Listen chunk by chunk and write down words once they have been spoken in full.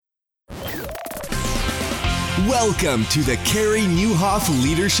Welcome to the Carey Nieuwhof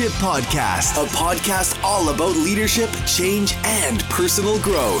Leadership Podcast, a podcast all about leadership, change, and personal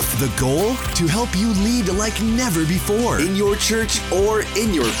growth. The goal? To help you lead like never before in your church or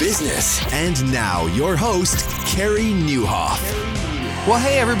in your business. And now, your host, Carey Nieuwhof. Well,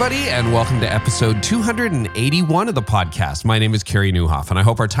 hey, everybody, and welcome to episode 281 of the podcast. My name is Carey Nieuwhof, and I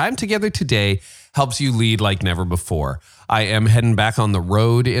hope our time together today helps you lead like never before. I am heading back on the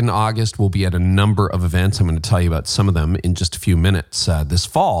road in August. We'll be at a number of events. I'm going to tell you about some of them in just a few minutes this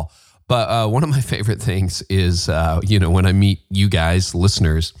fall. But one of my favorite things is, when I meet you guys,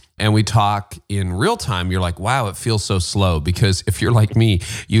 listeners, and we talk in real time, you're like, wow, it feels so slow. Because if you're like me,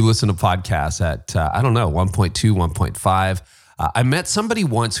 you listen to podcasts at, 1.2, 1.5. I met somebody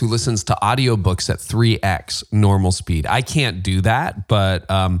once who listens to audiobooks at 3x normal speed. I can't do that, but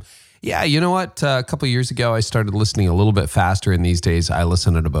yeah, you know what? A couple of years ago, I started listening a little bit faster, and these days I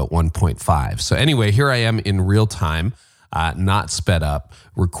listen at about 1.5. So anyway, here I am in real time, not sped up,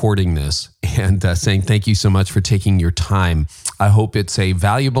 recording this and saying thank you so much for taking your time. I hope it's a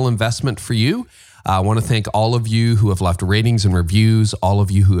valuable investment for you. I want to thank all of you who have left ratings and reviews, all of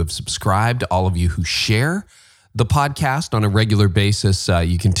you who have subscribed, all of you who share the podcast on a regular basis.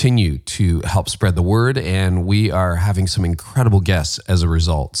 You continue to help spread the word, and we are having some incredible guests as a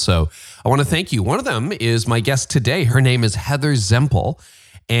result. So I want to thank you. One of them is my guest today. Her name is Heather Zempel,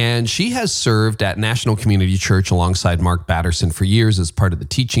 and she has served at National Community Church alongside Mark Batterson for years as part of the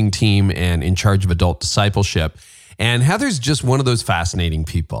teaching team and in charge of adult discipleship. And Heather's just one of those fascinating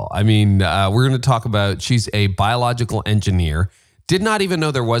people. I mean, we're going to talk about, she's a biological engineer. Did not even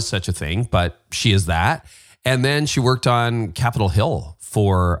know there was such a thing, but she is that. And then she worked on Capitol Hill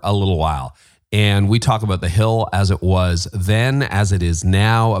for a little while. And we talk about the Hill as it was then, as it is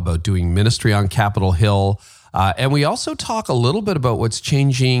now, about doing ministry on Capitol Hill. And we also talk a little bit about what's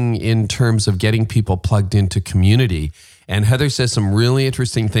changing in terms of getting people plugged into community. And Heather says some really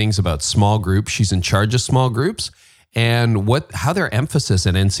interesting things about small groups. She's in charge of small groups and how their emphasis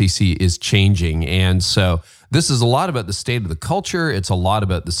at NCC is changing. And so this is a lot about the state of the culture. It's a lot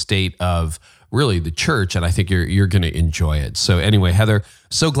about the state of really the church, and I think you're going to enjoy it. So anyway, Heather,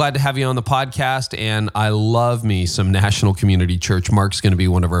 so glad to have you on the podcast, and I love me some National Community Church. Mark's going to be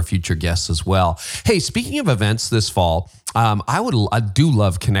one of our future guests as well. Hey, speaking of events this fall, I do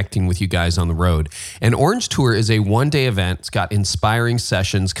love connecting with you guys on the road. And Orange Tour is a one-day event. It's got inspiring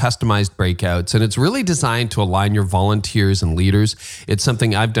sessions, customized breakouts, and it's really designed to align your volunteers and leaders. It's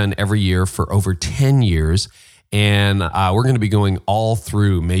something I've done every year for over 10 years. And we're going to be going all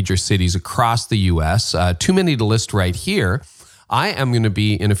through major cities across the U.S. Too many to list right here. I am going to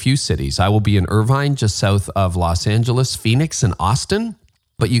be in a few cities. I will be in Irvine, just south of Los Angeles, Phoenix, and Austin.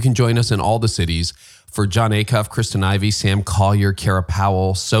 But you can join us in all the cities for John Acuff, Kristen Ivey, Sam Collier, Kara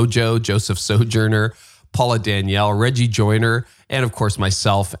Powell, Sojo, Joseph Sojourner, Paula Danielle, Reggie Joyner, and of course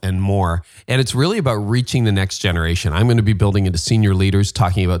myself and more. And it's really about reaching the next generation. I'm going to be building into senior leaders,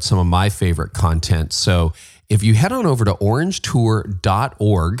 talking about some of my favorite content. So if you head on over to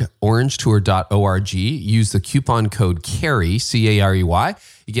orangetour.org, orangetour.org, use the coupon code CAREY, C-A-R-E-Y,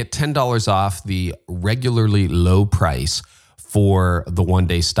 you get $10 off the regularly low price for the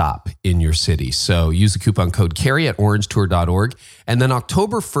one-day stop in your city. So use the coupon code CAREY at orangetour.org. And then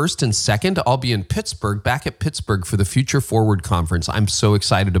October 1st and 2nd, I'll be in Pittsburgh, back at Pittsburgh for the Future Forward Conference. I'm so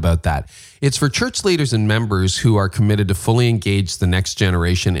excited about that. It's for church leaders and members who are committed to fully engage the next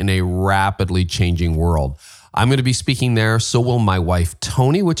generation in a rapidly changing world. I'm going to be speaking there. So will my wife,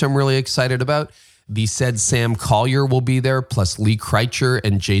 Tony, which I'm really excited about. The said Sam Collier will be there, plus Lee Kreitcher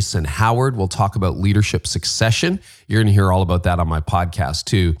and Jason Howard. We'll talk about leadership succession. You're going to hear all about that on my podcast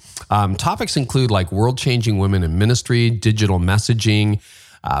too. Topics include like world-changing women in ministry, digital messaging,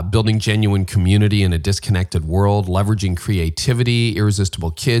 building genuine community in a disconnected world, leveraging creativity,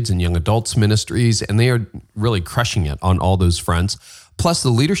 irresistible kids and young adults ministries, and they are really crushing it on all those fronts. Plus, the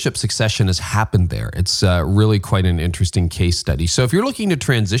leadership succession has happened there. It's really quite an interesting case study. So if you're looking to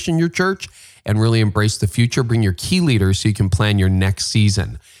transition your church and really embrace the future, bring your key leaders so you can plan your next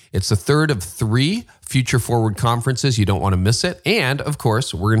season. It's the third of 3 Future Forward conferences. You don't want to miss it. And of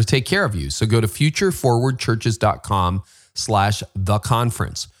course, we're going to take care of you. So go to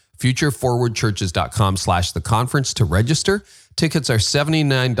futureforwardchurches.com/theconference. futureforwardchurches.com/theconference to register. Tickets are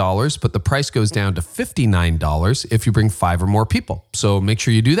 $79, but the price goes down to $59 if you bring 5 or more people. So make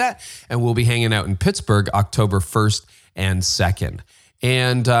sure you do that. And we'll be hanging out in Pittsburgh October 1st and 2nd.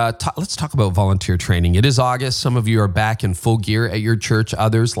 And let's talk about volunteer training. It is August. Some of you are back in full gear at your church.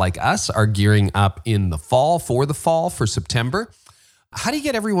 Others, like us, are gearing up in the fall for September. How do you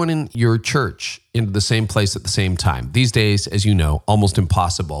get everyone in your church into the same place at the same time? These days, as you know, almost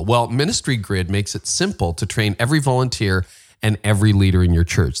impossible. Well, Ministry Grid makes it simple to train every volunteer and every leader in your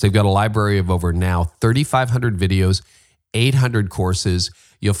church. They've got a library of over now 3,500 videos, 800 courses.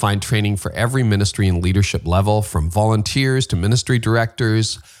 You'll find training for every ministry and leadership level, from volunteers to ministry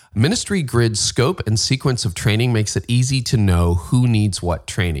directors. Ministry Grid's scope and sequence of training makes it easy to know who needs what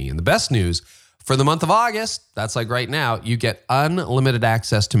training. And the best news, for the month of August, that's like right now, you get unlimited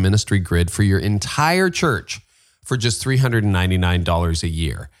access to Ministry Grid for your entire church for just $399 a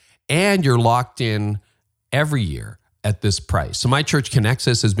year. And you're locked in every year at this price. So my church,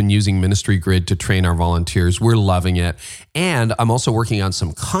 Connexus, has been using Ministry Grid to train our volunteers. We're loving it. And I'm also working on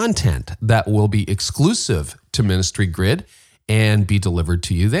some content that will be exclusive to Ministry Grid and be delivered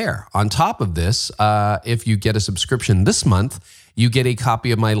to you there. On top of this, if you get a subscription this month, you get a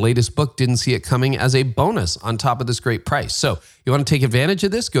copy of my latest book, Didn't See It Coming, as a bonus on top of this great price. So you want to take advantage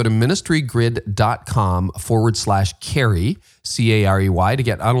of this? Go to ministrygrid.com/Carey, Carey, to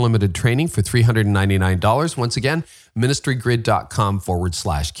get unlimited training for $399. Once again,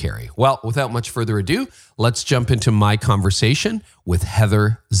 ministrygrid.com/Carey. Well, without much further ado, let's jump into my conversation with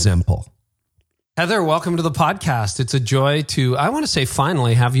Heather Zempel. Heather, welcome to the podcast. It's a joy to, I want to say,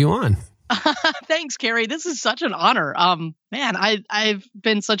 finally have you on. Thanks, Carey. This is such an honor. Man, I've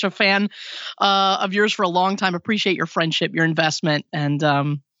been such a fan of yours for a long time. Appreciate your friendship, your investment,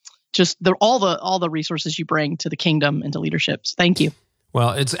 and just all the resources you bring to the kingdom and to leaderships. Thank you. Well,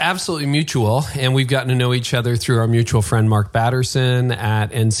 it's absolutely mutual, and we've gotten to know each other through our mutual friend Mark Batterson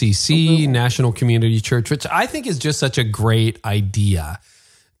at NCC, National Community Church, which I think is just such a great idea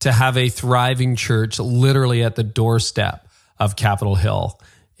to have a thriving church literally at the doorstep of Capitol Hill.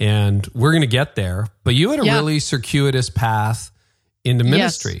 And we're going to get there. But you had a really circuitous path into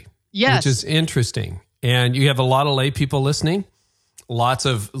ministry, which is interesting. And you have a lot of lay people listening, lots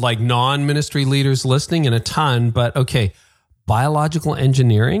of like non-ministry leaders listening, and a ton. But okay, biological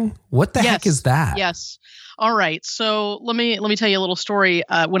engineering, what the heck is that? Yes. All right. So let me tell you a little story.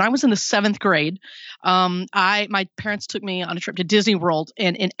 When I was in the 7th grade, my parents took me on a trip to Disney World,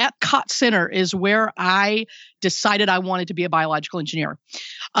 and in Epcot Center is where I decided I wanted to be a biological engineer.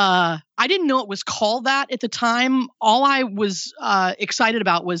 I didn't know it was called that at the time. All I was excited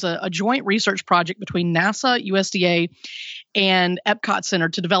about was a joint research project between NASA, USDA, and Epcot Center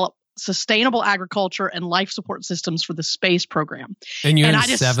to develop sustainable agriculture and life support systems for the space program. And you're in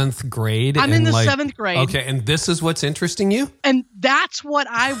 7th grade? I'm in the 7th grade. Okay, and this is what's interesting you? And that's what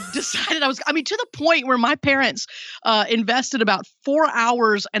I decided to the point where my parents invested about 4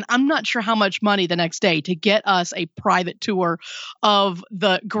 hours, and I'm not sure how much money the next day, to get us a private tour of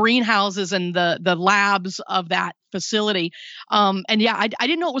the greenhouses and the labs of that facility. I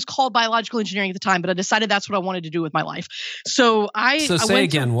didn't know it was called biological engineering at the time, but I decided that's what I wanted to do with my life. So say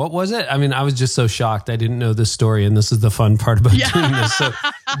again, what was it? I mean, I was just so shocked. I didn't know this story, and this is the fun part about doing this. So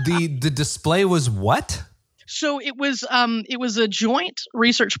the display was what? So it was a joint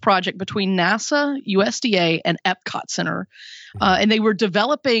research project between NASA, USDA, and Epcot Center. And they were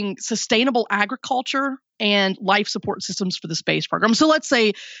developing sustainable agriculture and life support systems for the space program. So let's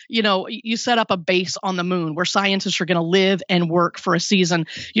say, you set up a base on the moon where scientists are going to live and work for a season.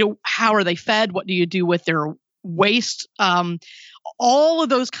 How are they fed? What do you do with their waste? All of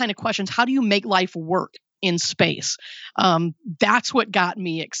those kind of questions. How do you make life work in space? That's what got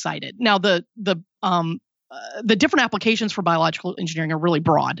me excited. Now, the different applications for biological engineering are really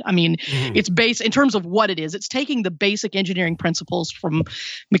broad. I mean, it's based in terms of what it is. It's taking the basic engineering principles from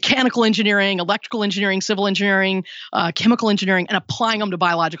mechanical engineering, electrical engineering, civil engineering, chemical engineering, and applying them to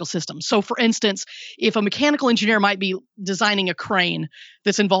biological systems. So for instance, if a mechanical engineer might be designing a crane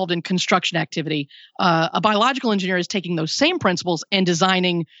that's involved in construction activity, a biological engineer is taking those same principles and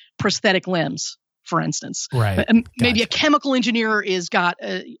designing prosthetic limbs, for instance. Right. Maybe a chemical engineer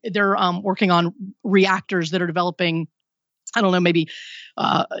they're working on reactors that are developing, I don't know, maybe,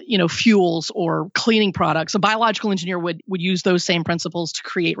 fuels or cleaning products. A biological engineer would use those same principles to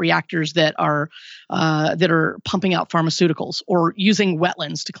create reactors that are pumping out pharmaceuticals, or using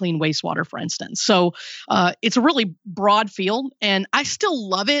wetlands to clean wastewater, for instance. So it's a really broad field, and I still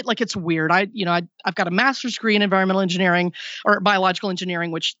love it. Like, it's weird. I've got a master's degree in environmental engineering or biological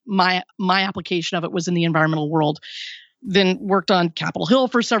engineering, which my application of it was in the environmental world. Then worked on Capitol Hill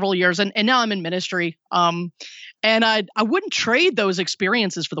for several years, and now I'm in ministry. And I wouldn't trade those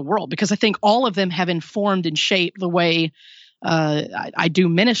experiences for the world, because I think all of them have informed and shaped the way I do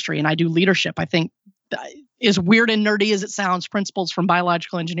ministry and I do leadership. I think, as weird and nerdy as it sounds, principles from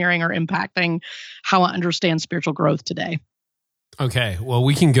biological engineering are impacting how I understand spiritual growth today. Okay, well,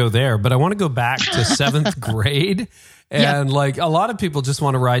 we can go there, but I want to go back to seventh grade. And like a lot of people just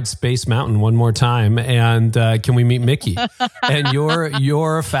want to ride Space Mountain one more time. And can we meet Mickey? And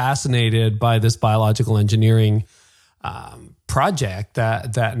you're fascinated by this biological engineering project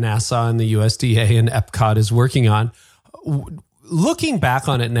that NASA and the USDA and Epcot is working on. Looking back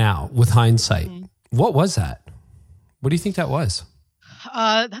on it now with hindsight, what was that? What do you think that was?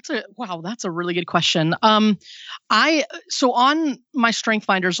 That's a really good question. So on my Strength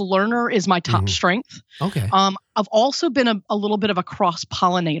Finders, learner is my top strength. Okay. I've also been a little bit of a cross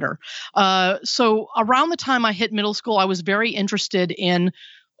pollinator. So around the time I hit middle school, I was very interested in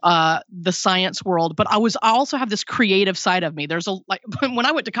the science world, but I also have this creative side of me. There's when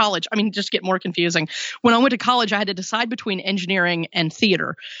I went to college, just to get more confusing. When I went to college, I had to decide between engineering and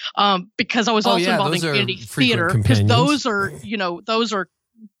theater, because I was also involved in community theater, because those are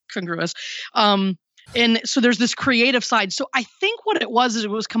congruous. And so there's this creative side. So I think what it was is it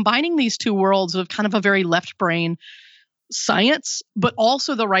was combining these two worlds of kind of a very left brain science, but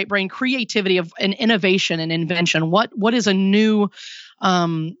also the right brain creativity of an innovation and invention. What is a new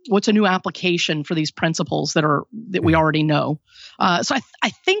what's a new application for these principles that we already know? So I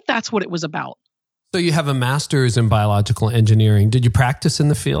think that's what it was about. So you have a master's in biological engineering. Did you practice in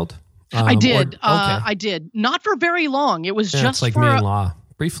the field? I did. I did. Not for very long. It was just it's like me in law.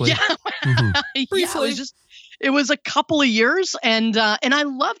 Briefly. Yeah. Briefly. Yeah, it was a couple of years, and I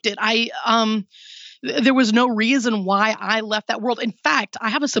loved it. There was no reason why I left that world. In fact, I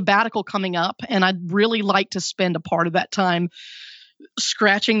have a sabbatical coming up, and I'd really like to spend a part of that time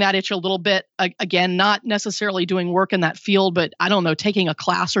scratching that itch a little bit. Again, not necessarily doing work in that field, but I don't know, taking a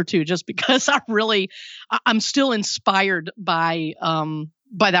class or two, just because I'm still inspired by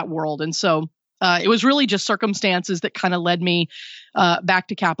that world. And so it was really just circumstances that kind of led me back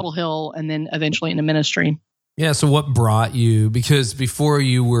to Capitol Hill and then eventually into ministry. Yeah. So what brought you, because before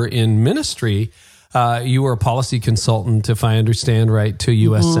you were in ministry, you were a policy consultant, if I understand right, to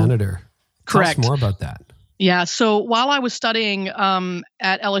U.S. Senator. Correct. Tell us more about that. Yeah. So while I was studying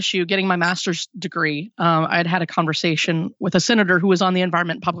at LSU, getting my master's degree, I had a conversation with a senator who was on the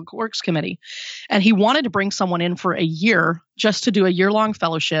Environment and Public Works Committee. And he wanted to bring someone in for a year just to do a year-long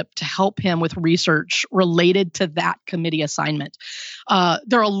fellowship to help him with research related to that committee assignment.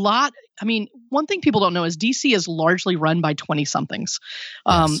 There are a lot. One thing people don't know is DC is largely run by 20-somethings,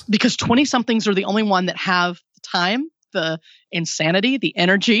 because 20-somethings are the only one that have the time, the insanity, the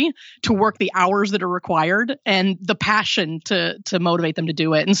energy to work the hours that are required, and the passion to motivate them to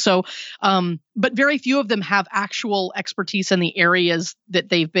do it. And so, but very few of them have actual expertise in the areas that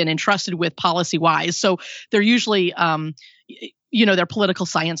they've been entrusted with policy-wise. So they're usually, they're political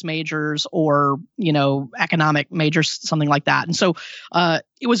science majors or, economic majors, something like that. And so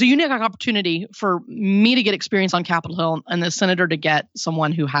it was a unique opportunity for me to get experience on Capitol Hill and the senator to get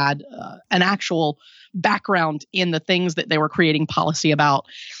someone who had an actual background in the things that they were creating policy about.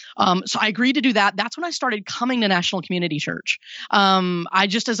 So I agreed to do that. That's when I started coming to National Community Church. I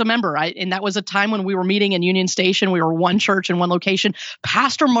just as a member, and that was a time when we were meeting in Union Station. We were one church in one location.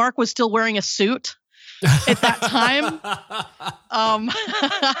 Pastor Mark was still wearing a suit at that time.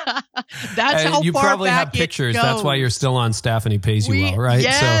 That's how you far probably back have pictures. It goes. That's why you're still on staff and he pays you well, right?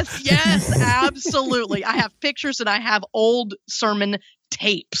 Yes, absolutely. I have pictures and I have old sermon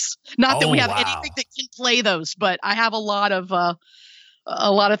tapes. Not that we have anything that can play those, but I have a lot of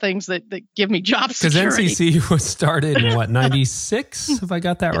things that give me job security. Because NCC was started in 96? Have I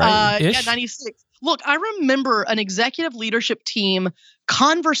got that right? Yeah, 96. Look, I remember an executive leadership team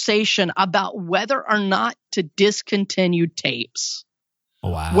conversation about whether or not to discontinue tapes.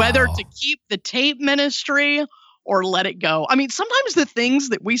 Wow. Whether to keep the tape ministry or let it go. Sometimes the things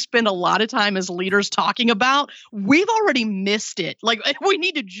that we spend a lot of time as leaders talking about, we've already missed it. Like, we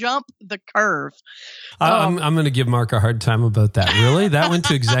need to jump the curve. I'm going to give Mark a hard time about that. Really? That went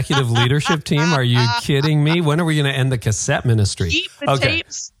to executive leadership team? Are you kidding me? When are we going to end the cassette ministry? Keep the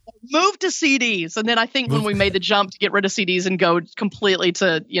tapes. Move to CDs. And then I think when we made the jump to get rid of CDs and go completely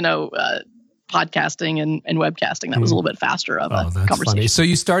to, podcasting and webcasting, that was a little bit faster of a conversation. Funny. So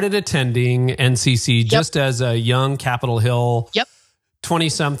you started attending NCC just as a young Capitol Hill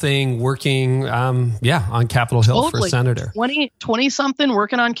 20-something working on Capitol Hill for senator. 20-something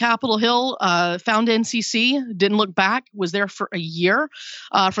working on Capitol Hill, found NCC, didn't look back, was there for a year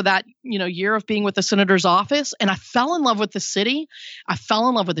for that year of being with the senator's office. And I fell in love with the city. I fell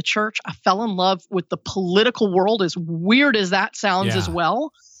in love with the church. I fell in love with the political world, as weird as that sounds as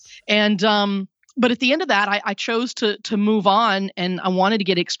well. And But at the end of that, I chose to move on, and I wanted to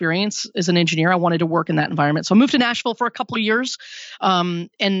get experience as an engineer. I wanted to work in that environment. So I moved to Nashville for a couple of years, and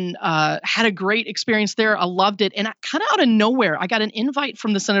had a great experience there. I loved it. And kind of out of nowhere, I got an invite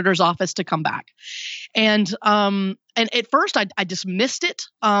from the senator's office to come back. And at first I dismissed it.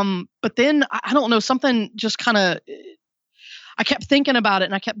 But then I don't know, something just kind of, I kept thinking about it,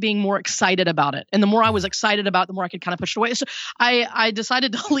 and I kept being more excited about it. And the more I was excited about it, the more I could kind of push it away. So I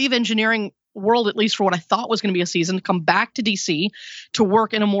decided to leave engineering world, at least for what I thought was going to be a season, to come back to DC to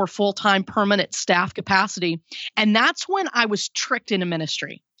work in a more full-time permanent staff capacity. And that's when I was tricked into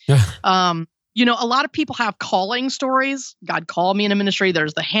ministry. You know, a lot of people have calling stories. God called me into ministry.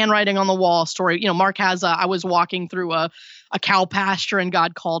 There's the handwriting on the wall story. You know, Mark has I was walking through a cow pasture and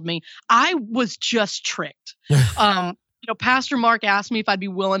God called me. I was just tricked. You know, Pastor Mark asked me if I'd be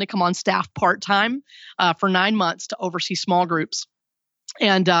willing to come on staff part-time for 9 months to oversee small groups.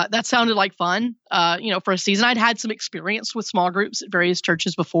 And that sounded like fun, you know, for a season. I'd had some experience with small groups at various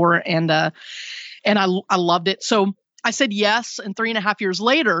churches before, and I loved it. So I said yes, and 3.5 years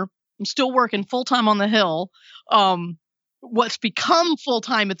later, I'm still working full-time on the Hill, what's become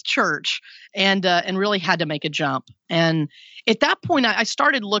full-time at the church, and really had to make a jump. And at that point, I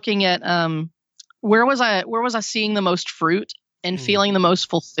started looking at where was I seeing the most fruit and feeling the most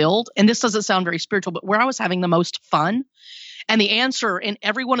fulfilled? And this doesn't sound very spiritual, but where I was having the most fun. And the answer in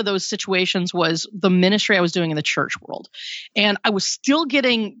every one of those situations was the ministry I was doing in the church world. And I was still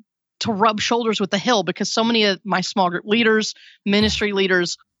getting to rub shoulders with the Hill because so many of my small group leaders, ministry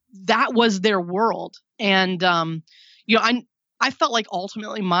leaders, that was their world. And, you know, I felt like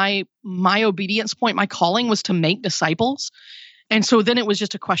ultimately my obedience point, my calling was to make disciples. And so then it was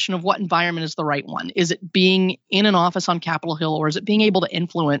just a question of what environment is the right one. Is it being in an office on Capitol Hill, or is it being able to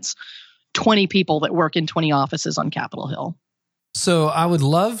influence 20 people that work in 20 offices on Capitol Hill? So I would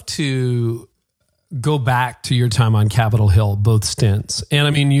love to go back to your time on Capitol Hill, both stints. And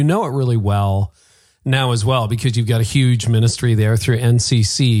I mean, you know it really well now as well, because you've got a huge ministry there through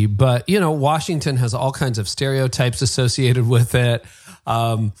NCC. But, you know, Washington has all kinds of stereotypes associated with it.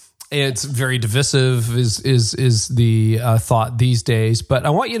 It's very divisive is the thought these days. But I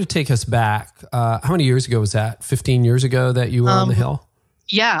want you to take us back. How many years ago was that? 15 years ago that you were on the Hill?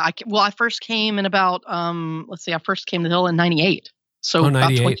 Yeah. I first came in about, I first came to the Hill in 98. So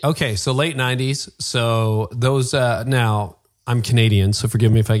 98. Okay. So late 90s. So those, now I'm Canadian, so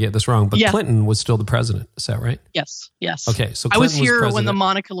forgive me if I get this wrong, but yeah. Clinton was still the president. Is that right? Yes. Okay. So Clinton I was here was when the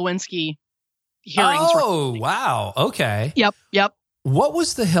Monica Lewinsky hearings were. Wow. Okay. Yep. What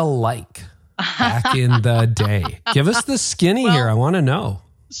was the Hill like back in the day? Give us the skinny here. I want to know.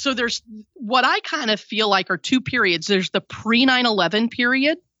 So there's what I kind of feel like are two periods. There's the pre-9/11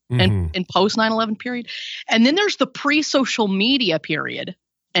 period and post 9/11 period. And then there's the pre-social media period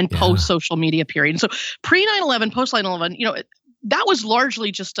and post-social media period. And so pre-9/11, post 9/11, you know, that was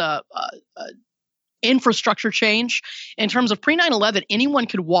largely just a infrastructure change. In terms of pre-9/11, anyone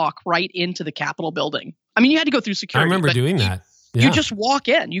could walk right into the Capitol building. I mean, you had to go through security. I remember doing that. Yeah. You just walk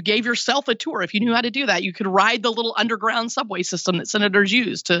in. You gave yourself a tour. If you knew how to do that, you could ride the little underground subway system that senators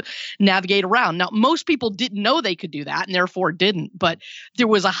use to navigate around. Now, most people didn't know they could do that and therefore didn't, but there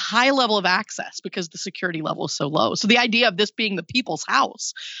was a high level of access because the security level was so low. So the idea of this being the people's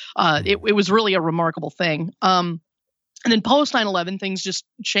house, it was really a remarkable thing. And then post 9/11, things just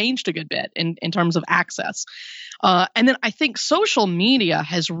changed a good bit in terms of access. And then I think social media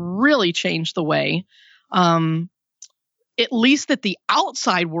has really changed the way at least that the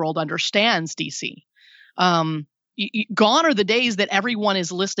outside world understands DC. Gone are the days that everyone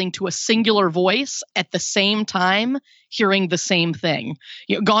is listening to a singular voice at the same time, hearing the same thing.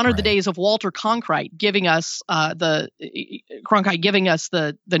 Gone are the days of Walter Cronkite giving us the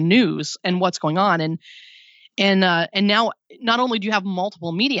news and what's going on. And now not only do you have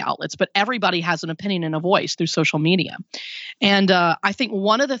multiple media outlets, but everybody has an opinion and a voice through social media. And I think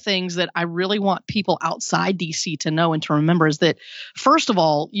one of the things that I really want people outside DC to know and to remember is that, first of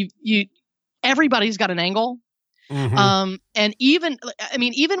all, everybody's got an angle. And even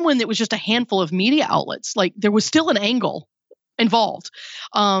when it was just a handful of media outlets, like there was still an angle involved.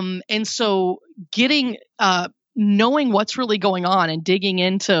 And so knowing what's really going on and digging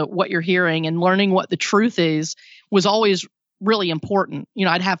into what you're hearing and learning what the truth is was always really important. You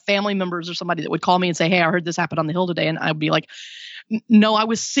know, I'd have family members or somebody that would call me and say, "Hey, I heard this happened on the Hill today." And I'd be like, "No, I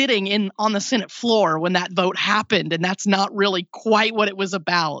was sitting on the Senate floor when that vote happened. And that's not really quite what it was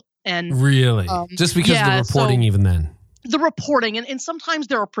about." And really, just because of the reporting even then. the reporting, and sometimes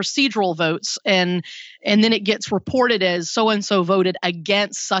there are procedural votes, and then it gets reported as so-and-so voted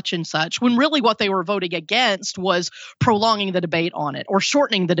against such and such, when really what they were voting against was prolonging the debate on it or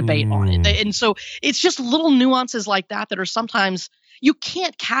shortening the debate on it. And so it's just little nuances like that are sometimes you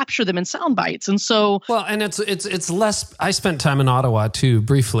can't capture them in sound bites. And so, well, and it's less. I spent time in Ottawa too,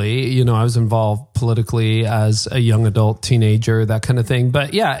 briefly. You know, I was involved politically as a young adult, teenager, that kind of thing.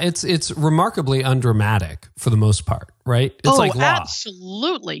 But yeah, it's remarkably undramatic for the most part, right? It's like law.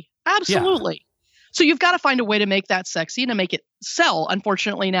 Absolutely. Yeah. So you've got to find a way to make that sexy and to make it sell,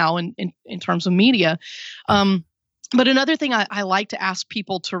 unfortunately, now in terms of media. But another thing I like to ask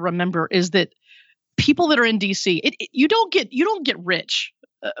people to remember is that people that are in DC, you don't get rich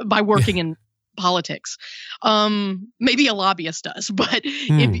by working in politics. Maybe a lobbyist does, but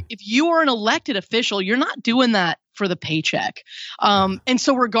if you are an elected official, you're not doing that for the paycheck. And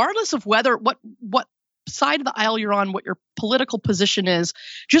so regardless of what side of the aisle you're on, what your political position is,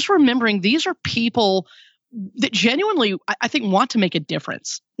 just remembering these are people that genuinely, I think, want to make a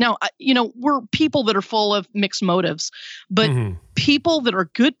difference. Now, we're people that are full of mixed motives, but people that are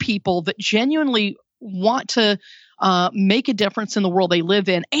good people that genuinely want to make a difference in the world they live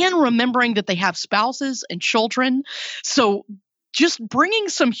in, and remembering that they have spouses and children. So just bringing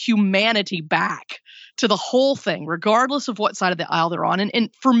some humanity back to the whole thing, regardless of what side of the aisle they're on. And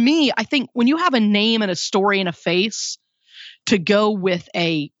for me, I think when you have a name and a story and a face to go with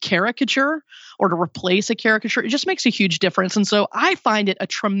a caricature or to replace a caricature, it just makes a huge difference. And so I find it a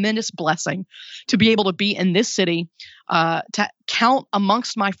tremendous blessing to be able to be in this city, to count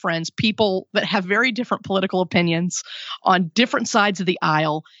amongst my friends people that have very different political opinions on different sides of the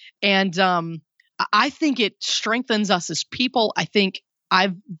aisle. And I think it strengthens us as people. I think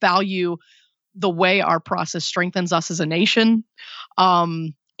I value the way our process strengthens us as a nation.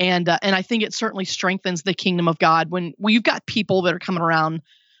 And I think it certainly strengthens the kingdom of God when you've got people that are coming around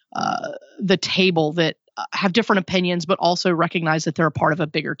the table that have different opinions, but also recognize that they're a part of a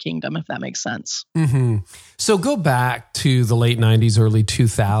bigger kingdom, if that makes sense. Mm-hmm. So go back to the late 90s, early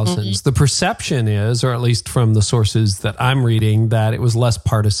 2000s. The perception is, or at least from the sources that I'm reading, that it was less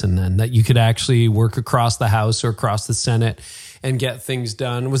partisan then, that you could actually work across the House or across the Senate and get things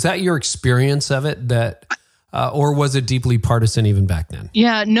done. Was that your experience of it, or was it deeply partisan even back then?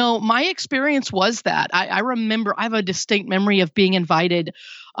 Yeah, no, my experience was that. I remember, I have a distinct memory of being invited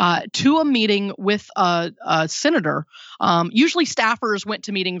to a meeting with a senator. Usually staffers went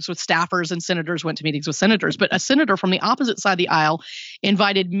to meetings with staffers and senators went to meetings with senators, but a senator from the opposite side of the aisle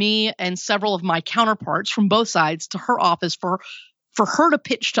invited me and several of my counterparts from both sides to her office for her to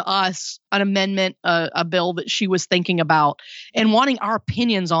pitch to us an amendment, a bill that she was thinking about and wanting our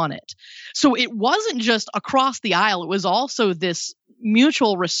opinions on it. So it wasn't just across the aisle. It was also this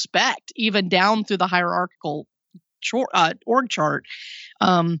mutual respect, even down through the hierarchical org chart.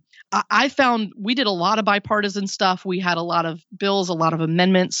 I found we did a lot of bipartisan stuff. We had a lot of bills, a lot of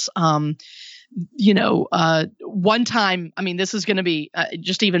amendments. One time, I mean, this is going to be,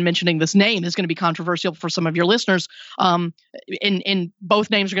 just even mentioning this name is going to be controversial for some of your listeners. And both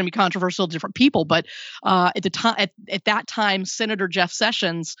names are going to be controversial to different people. But at that time, Senator Jeff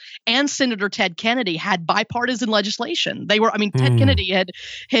Sessions and Senator Ted Kennedy had bipartisan legislation. Ted Kennedy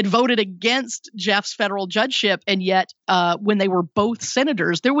had voted against Jeff's federal judgeship. And yet, when they were both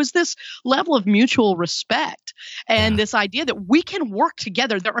senators, there was this level of mutual respect and this idea that we can work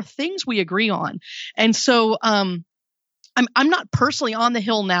together. There are things we agree on. And so I'm not personally on the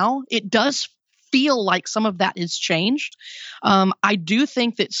Hill now. It does feel like some of that has changed. I do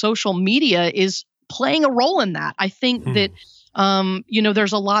think that social media is playing a role in that. I think that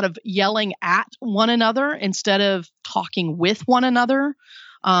there's a lot of yelling at one another instead of talking with one another.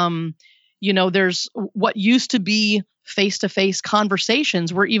 There's what used to be face-to-face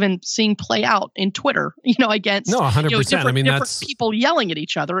conversations we're even seeing play out in Twitter, against 100%. I mean, that's people yelling at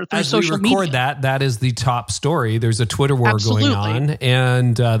each other through as social we record media. That is the top story. There's a Twitter war going on,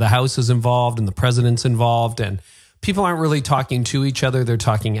 and the House is involved and the president's involved, and people aren't really talking to each other. They're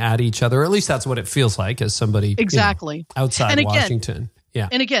talking at each other. Or at least that's what it feels like as somebody outside Washington. Yeah.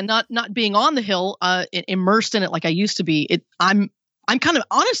 And again, not being on the Hill, immersed in it like I used to be, I'm kind of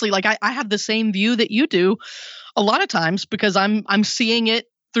honestly like I have the same view that you do a lot of times because I'm seeing it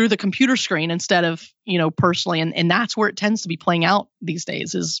through the computer screen instead of, personally. And that's where it tends to be playing out these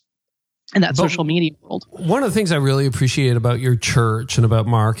days is in that social media world. One of the things I really appreciate about your church and about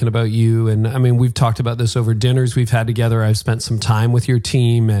Mark and about you, and I mean, we've talked about this over dinners we've had together. I've spent some time with your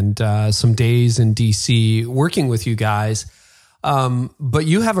team and some days in DC working with you guys. But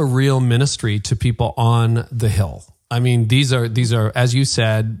you have a real ministry to people on the Hill. I mean, these are, as you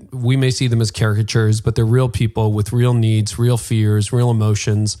said, we may see them as caricatures, but they're real people with real needs, real fears, real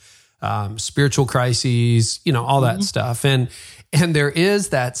emotions, spiritual crises, all that stuff. And there is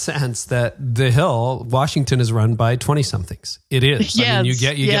that sense that the Hill, Washington, is run by 20-somethings. It is. Yes, I mean, you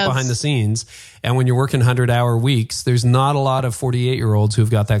get behind the scenes, and when you're working 100-hour weeks, there's not a lot of 48-year-olds who've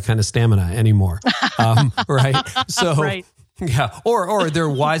got that kind of stamina anymore, right? So. Right. Yeah, or they're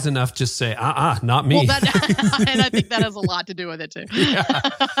wise enough to just say, not me. Well, and I think that has a lot to do with it too. Yeah.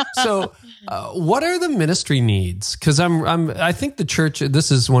 So, what are the ministry needs? Because I think the church.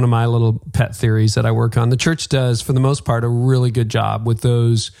 This is one of my little pet theories that I work on. The church does, for the most part, a really good job with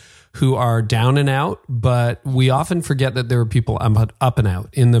those who are down and out, but we often forget that there are people up and out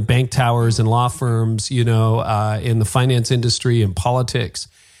in the bank towers and law firms, in the finance industry and politics.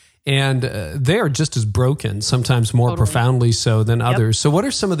 And they are just as broken, sometimes more profoundly so than others. So what are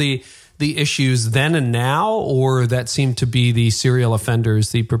some of the issues then and now, or that seem to be the serial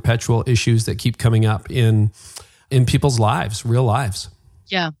offenders, the perpetual issues that keep coming up in people's lives, real lives?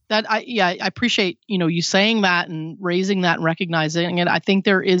 Yeah, I appreciate, you saying that and raising that and recognizing it. I think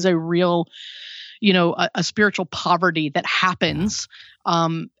there is a real, a spiritual poverty that happens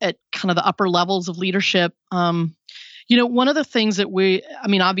at kind of the upper levels of leadership. One of the things that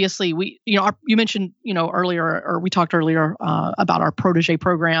obviously you mentioned, earlier, or we talked earlier about our protege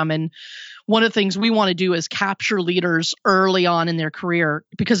program. And one of the things we want to do is capture leaders early on in their career,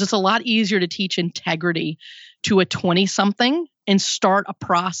 because it's a lot easier to teach integrity to a 20-something and start a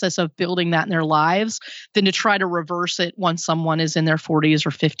process of building that in their lives than to try to reverse it once someone is in their 40s or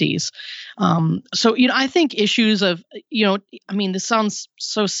 50s. So, I think issues of, this sounds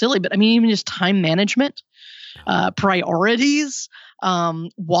so silly, but even just time management, priorities,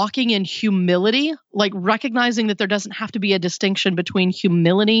 walking in humility, like recognizing that there doesn't have to be a distinction between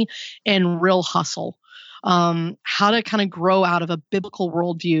humility and real hustle. How to kind of grow out of a biblical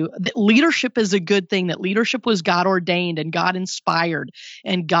worldview. That leadership is a good thing, that leadership was God ordained and God inspired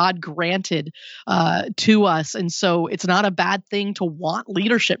and God granted to us. And so it's not a bad thing to want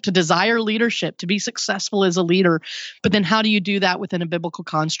leadership, to desire leadership, to be successful as a leader. But then how do you do that within a biblical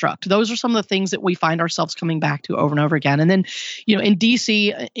construct? Those are some of the things that we find ourselves coming back to over and over again. And then, in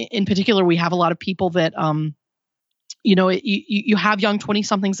DC in particular, we have a lot of people that, you have young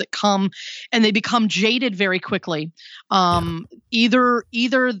 20-somethings that come and they become jaded very quickly. Either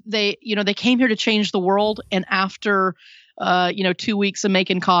they, they came here to change the world, and after 2 weeks of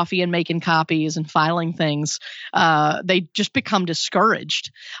making coffee and making copies and filing things, they just become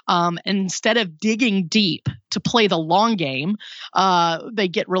discouraged. And instead of digging deep to play the long game, they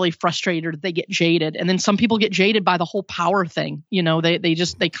get really frustrated. They get jaded. And then some people get jaded by the whole power thing.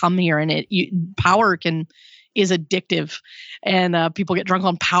 They come here, and power is addictive, and people get drunk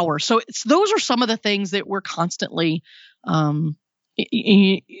on power. So those are some of the things that we're constantly trying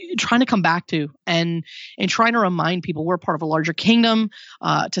to come back to, and trying to remind people we're part of a larger kingdom,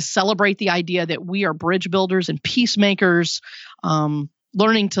 to celebrate the idea that we are bridge builders and peacemakers,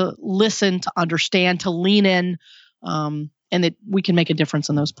 learning to listen, to understand, to lean in, and that we can make a difference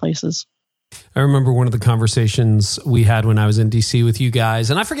in those places. I remember one of the conversations we had when I was in DC with you guys,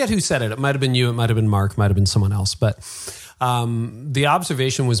 and I forget who said it. It might have been you, it might have been Mark, might have been someone else, but the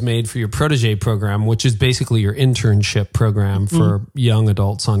observation was made for your protege program, which is basically your internship program for young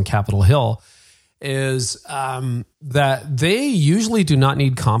adults on Capitol Hill, is that they usually do not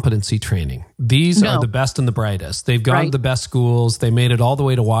need competency training. These are the best and the brightest. They've gone to the best schools. They made it all the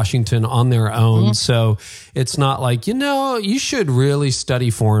way to Washington on their own. So it's not like, you should really study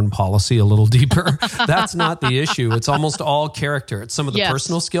foreign policy a little deeper. That's not the issue. It's almost all character. It's some of the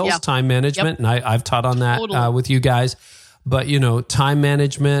personal skills, time management. And I've taught on that with you guys. But, time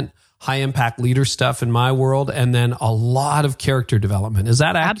management, high impact leader stuff in my world, and then a lot of character development. Is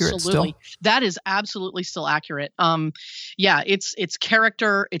that accurate? Absolutely. Still? That is absolutely still accurate. It's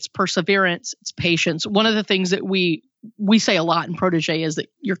character, it's perseverance, it's patience. One of the things that we say a lot in Protege is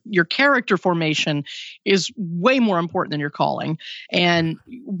that your character formation is way more important than your calling. And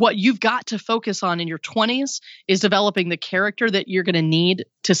what you've got to focus on in your 20s is developing the character that you're going to need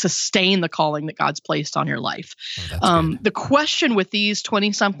to sustain the calling that God's placed on your life. The question with these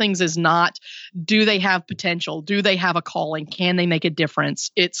 20-somethings is not, do they have potential? Do they have a calling? Can they make a difference?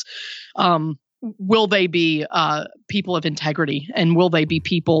 It's, will they be people of integrity, and will they be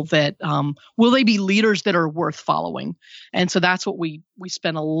people that will they be leaders that are worth following? And so that's what we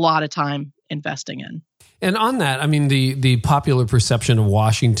spend a lot of time investing in. And on that, I mean, the popular perception of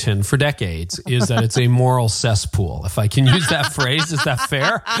Washington for decades is that it's a moral cesspool. If I can use that phrase, is that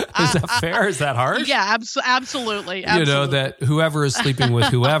fair? Is that fair? Is that harsh? Yeah, absolutely. You know, that whoever is sleeping with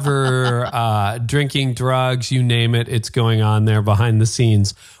whoever, drinking drugs, you name it, it's going on there behind the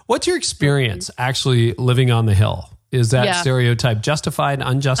scenes. What's your experience actually living on the Hill? Is that stereotype justified,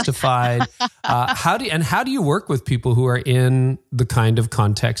 unjustified? How do you work with people who are in the kind of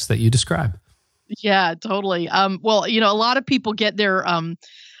context that you describe? Yeah, totally. Well, you know, a lot of people get their,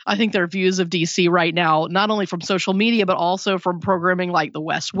 I think their views of DC right now, not only from social media, but also from programming like The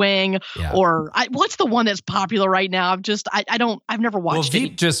West Wing or what's the one that's popular right now? I've never watched it.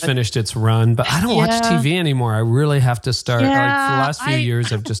 Veep just finished its run, but I don't watch TV anymore. I really have to start. Like for the last few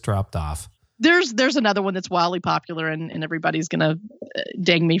years, I've just dropped off. There's another one that's wildly popular, and everybody's gonna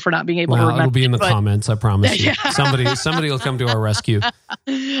dang me for not being able to remember. It'll be in the comments, I promise you. Somebody will come to our rescue.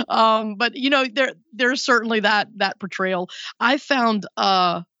 But you know, there's certainly that portrayal. I found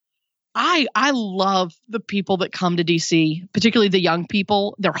I love the people that come to DC, particularly the young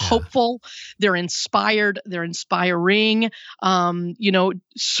people. They're hopeful, they're inspired, they're inspiring. You know,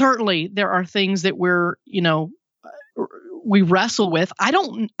 certainly there are things that we wrestle with. I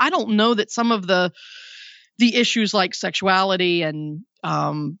don't know that some of the issues like sexuality and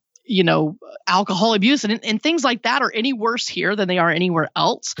you know, alcohol abuse and things like that are any worse here than they are anywhere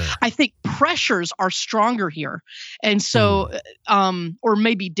else. Yeah. I think pressures are stronger here. And so or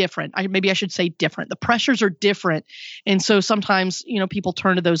maybe different. Maybe I should say different. The pressures are different. And so sometimes, you know, people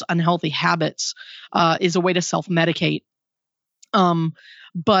turn to those unhealthy habits is a way to self-medicate.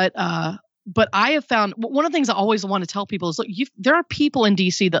 But I have found one of the things I always want to tell people is, look, there are people in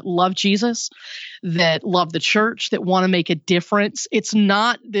DC that love Jesus, that love the church, that want to make a difference. It's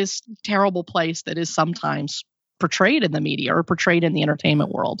not this terrible place that is sometimes portrayed in the media or portrayed in the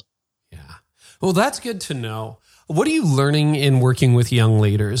entertainment world. Yeah. Well, that's good to know. What are you learning in working with young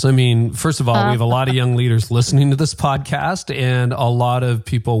leaders? I mean, first of all, we have a lot of young leaders listening to this podcast and a lot of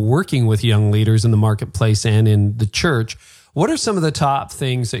people working with young leaders in the marketplace and in the church. What are some of the top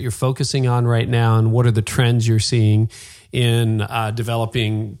things that you're focusing on right now, and what are the trends you're seeing in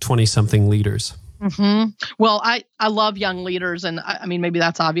developing 20-something leaders? Mm-hmm. Well, I love young leaders, and I mean, maybe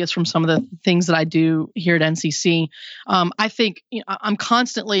that's obvious from some of the things that I do here at NCC. I think I'm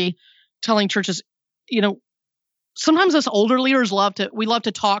constantly telling churches, you know, sometimes us older leaders love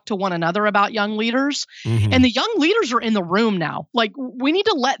to talk to one another about young leaders, and the young leaders are in the room now. Like, we need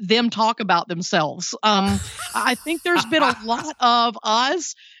to let them talk about themselves. I think there's been a lot of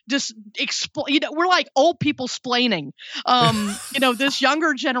us just we're like old people splaining, you know, this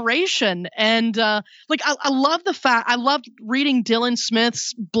younger generation. And like, I love the fact, I loved reading Dylan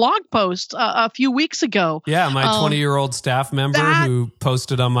Smith's blog post a few weeks ago. Yeah, my 20-year-old staff member who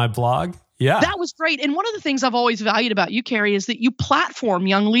posted on my blog. Yeah. That was great. And one of the things I've always valued about you, Carey, is that you platform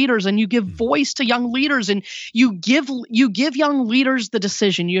young leaders and you give voice to young leaders, and you give young leaders the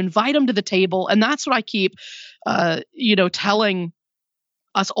decision. You invite them to the table. And that's what I keep, you know, telling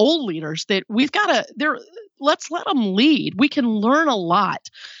us old leaders, that we've got to, let's let them lead. We can learn a lot.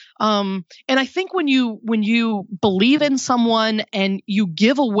 And I think when you believe in someone and you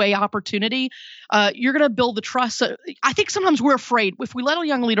give away opportunity, you're going to build the trust. I think sometimes we're afraid if we let a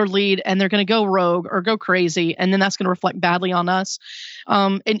young leader lead and they're going to go rogue or go crazy, and then that's going to reflect badly on us.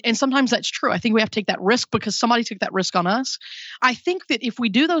 And sometimes that's true. I think we have to take that risk because somebody took that risk on us. I think that if we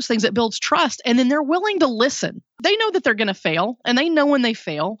do those things, it builds trust, and then they're willing to listen. They know that they're going to fail, and they know when they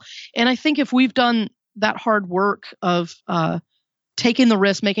fail. And I think if we've done that hard work of, taking the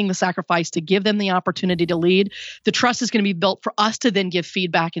risk, making the sacrifice to give them the opportunity to lead, the trust is going to be built for us to then give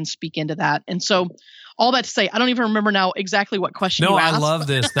feedback and speak into that. And so all that to say, I don't even remember now exactly what question you asked. No, I love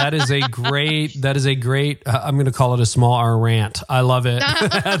this. That is a great, I'm going to call it a small R rant. I love it.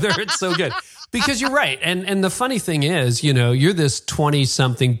 It's so good. Because you're right. And the funny thing is, you know, you're this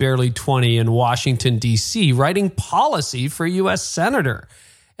 20-something, barely 20 in Washington, D.C., writing policy for a U.S. senator.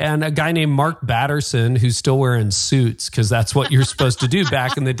 And a guy named Mark Batterson, who's still wearing suits because that's what you're supposed to do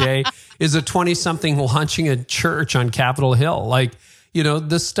back in the day, is a 20-something launching a church on Capitol Hill. Like, you know,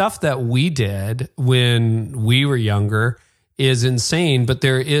 the stuff that we did when we were younger is insane, but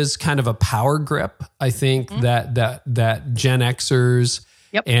there is kind of a power grip, I think, that Gen Xers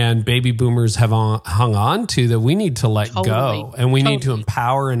and baby boomers have hung on to, that we need to let go. And we need to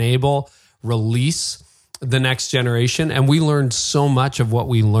empower, enable, release the next generation. And we learned so much of what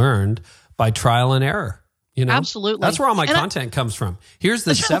we learned by trial and error. You know, absolutely. That's where all my content comes from. Here's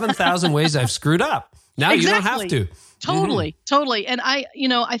the 7,000 ways I've screwed up. Now you don't have to. Totally. And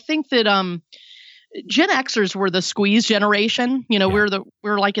I think that, Gen Xers were the squeeze generation.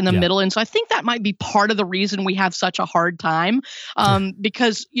 We're like in the middle. And so I think that might be part of the reason we have such a hard time.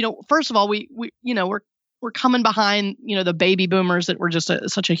 Because, first of all, we're coming behind, the baby boomers that were just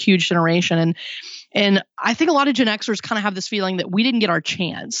such a huge generation. And I think a lot of Gen Xers kind of have this feeling that we didn't get our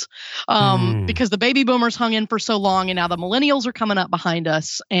chance because the baby boomers hung in for so long, and now the millennials are coming up behind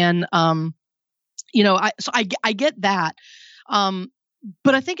us. And, I get that.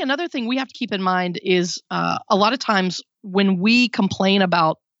 But I think another thing we have to keep in mind is a lot of times when we complain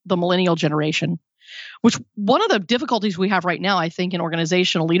about the millennial generation, which one of the difficulties we have right now, I think, in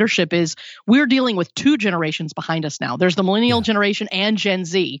organizational leadership is we're dealing with two generations behind us now. There's the millennial generation and Gen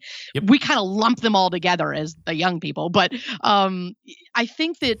Z. Yep. We kind of lump them all together as the young people. But I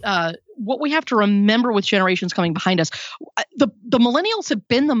think that what we have to remember with generations coming behind us, the millennials have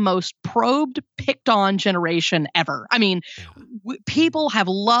been the most probed, picked on generation ever. I mean, people have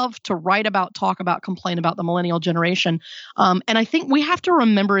loved to write about, talk about, complain about the millennial generation. And I think we have to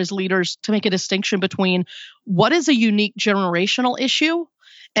remember as leaders to make a distinction between what is a unique generational issue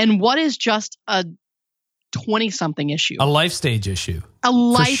and what is just a 20-something issue. A life stage issue. A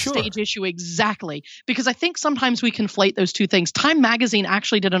life stage issue, exactly. Because I think sometimes we conflate those two things. Time Magazine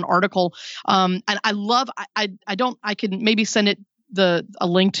actually did an article, and I can maybe send it a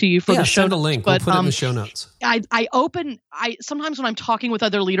link to you for the show notes. Send a link. We'll put it in the show notes. Sometimes when I'm talking with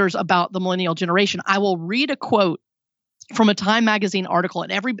other leaders about the millennial generation, I will read a quote from a Time Magazine article,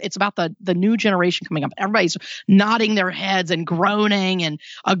 and it's about the new generation coming up. Everybody's nodding their heads and groaning and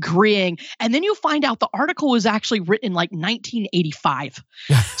agreeing. And then you find out the article was actually written in like 1985.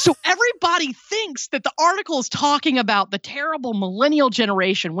 So everybody thinks that the article is talking about the terrible millennial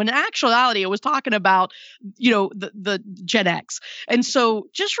generation, when in actuality it was talking about, the Gen X. And so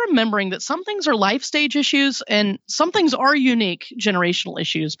just remembering that some things are life stage issues and some things are unique generational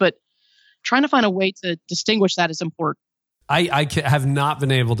issues, but trying to find a way to distinguish that is important. I have not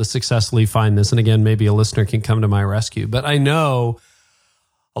been able to successfully find this. And again, maybe a listener can come to my rescue. But I know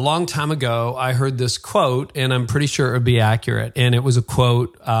a long time ago, I heard this quote, and I'm pretty sure it would be accurate. And it was a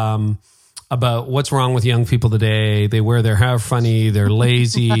quote about what's wrong with young people today. They wear their hair funny. They're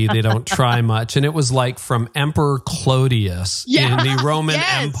lazy. They don't try much. And it was like from Emperor Claudius in the Roman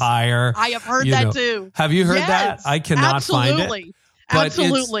Empire. I have heard that too. Have you heard that? I cannot find it. But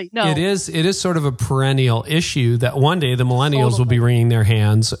absolutely. It is sort of a perennial issue that one day the millennials will be wringing their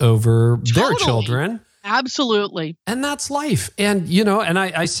hands over their children. Absolutely. And that's life. And, and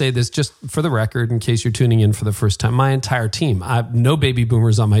I say this just for the record, in case you're tuning in for the first time, my entire team, I have no baby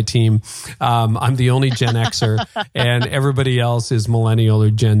boomers on my team. I'm the only Gen Xer and everybody else is millennial or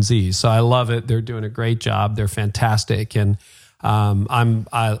Gen Z. So I love it. They're doing a great job. They're fantastic. And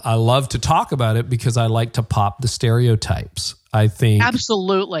I love to talk about it because I like to pop the stereotypes. I think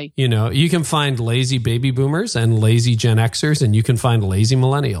absolutely. You can find lazy baby boomers and lazy Gen Xers, and you can find lazy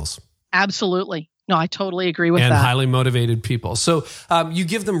millennials. Absolutely. No, I totally agree with that. And highly motivated people. So you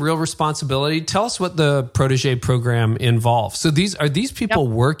give them real responsibility. Tell us what the Protégé program involves. So are these people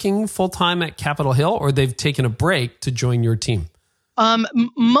working full-time at Capitol Hill, or they've taken a break to join your team?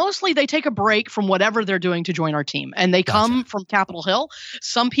 Mostly they take a break from whatever they're doing to join our team, and they come from Capitol Hill.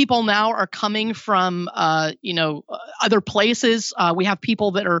 Some people now are coming from, other places. We have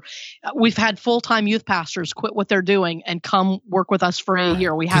people we've had full-time youth pastors quit what they're doing and come work with us for a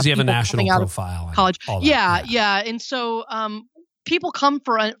year. We have you have a national profile. College. Yeah. And so, people come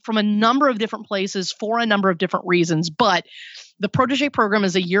from a number of different places for a number of different reasons, but the Protégé program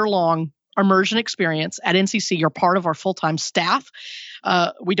is a year-long immersion experience at NCC. You're part of our full-time staff.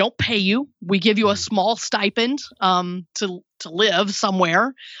 We don't pay you. We give you a small stipend to live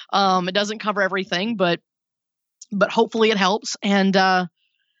somewhere. It doesn't cover everything, but hopefully it helps. And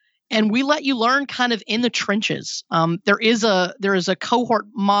we let you learn kind of in the trenches. There is a cohort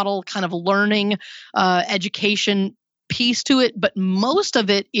model kind of learning education piece to it, but most of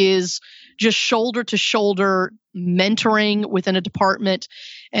it is just shoulder to shoulder mentoring within a department.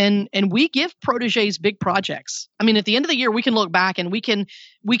 And we give protégés big projects. I mean, at the end of the year, we can look back and we can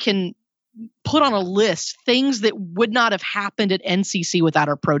put on a list things that would not have happened at NCC without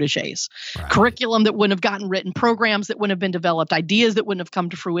our protégés. Right. Curriculum that wouldn't have gotten written, programs that wouldn't have been developed, ideas that wouldn't have come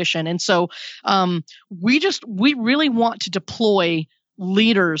to fruition. And so we really want to deploy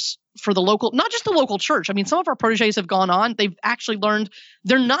leaders for the local, not just the local church. I mean, some of our protégés have gone on. They've actually learned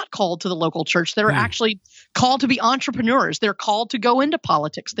they're not called to the local church. They're actually called to be entrepreneurs. They're called to go into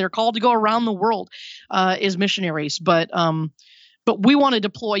politics. They're called to go around the world as missionaries. But we want to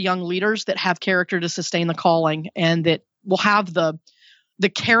deploy young leaders that have character to sustain the calling and that will have the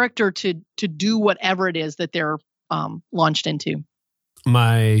character to do whatever it is that they're launched into.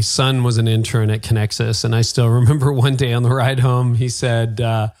 my son was an intern at Connexus, and I still remember one day on the ride home, he said,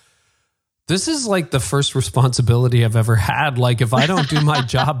 this is like the first responsibility I've ever had. Like, if I don't do my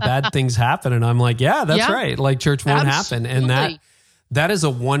job, bad things happen. And I'm like, yeah, that's right. Like, church won't happen. And that is a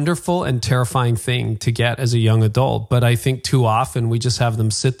wonderful and terrifying thing to get as a young adult. But I think too often we just have them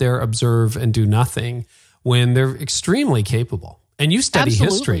sit there, observe, and do nothing when they're extremely capable. And you study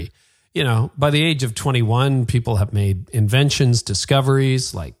history. You know, by the age of 21, people have made inventions,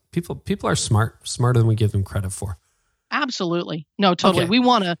 discoveries. Like, people are smarter than we give them credit for. Absolutely. No, totally. Okay. We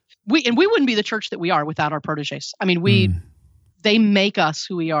wouldn't be the church that we are without our proteges. I mean, they make us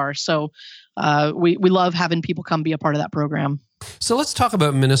who we are. So we love having people come be a part of that program. So let's talk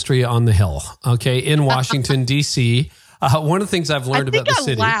about ministry on the Hill. Okay. In Washington, D.C., one of the things I've learned about the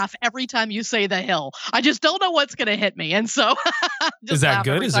city. I laugh every time you say the Hill. I just don't know what's going to hit me. And so is that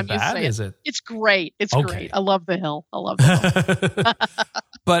good? Is it bad? Is it? It's great. It's great. I love the Hill.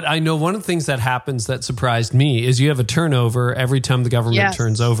 But I know one of the things that happens that surprised me is you have a turnover every time the government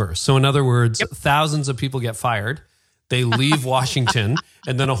turns over. So in other words, thousands of people get fired. They leave Washington,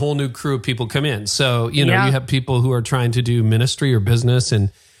 and then a whole new crew of people come in. So, you have people who are trying to do ministry or business in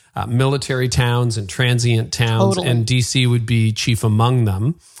military towns and transient towns, and DC would be chief among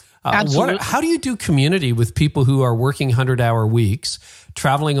them. How do you do community with people who are working 100-hour weeks,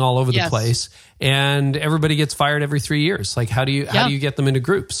 traveling all over the place, and everybody gets fired every 3 years? Like, how do you get them into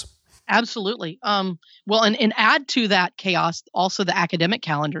groups? Absolutely. Well, and add to that chaos also the academic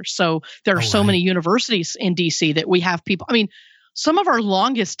calendar. So there are so many universities in DC that we have people. I mean, some of our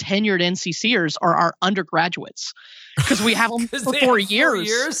longest tenured NCCers are our undergraduates because we have them for 4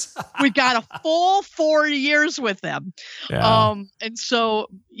 years. We've got a full 4 years with them. Yeah. And so,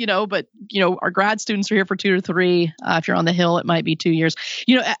 our grad students are here for 2 to 3. If you're on the Hill, it might be 2 years.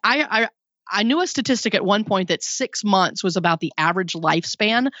 I knew a statistic at one point that 6 months was about the average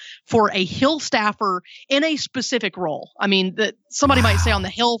lifespan for a Hill staffer in a specific role. I mean, somebody might say on the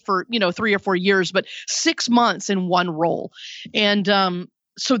Hill for, 3 or 4 years, but 6 months in one role. And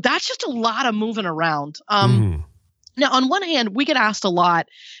so that's just a lot of moving around. Now, on one hand, we get asked a lot,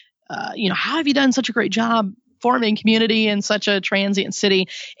 how have you done such a great job forming community in such a transient city?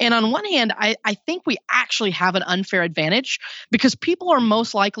 And on one hand, I think we actually have an unfair advantage because people are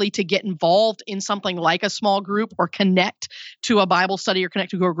most likely to get involved in something like a small group or connect to a Bible study or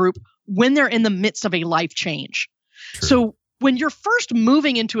connect to a group when they're in the midst of a life change. True. So when you're first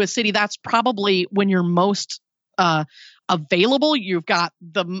moving into a city, that's probably when you're most available. You've got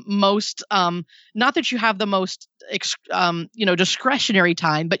the most, not that you have the most, discretionary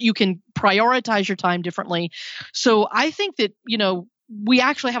time, but you can prioritize your time differently. So I think that, we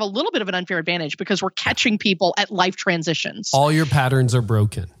actually have a little bit of an unfair advantage because we're catching people at life transitions. All your patterns are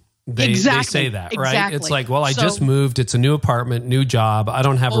broken. They say that, right? It's like, well, I just moved. It's a new apartment, new job. I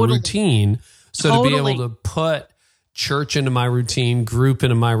don't have a routine. So to be able to put church into my routine, group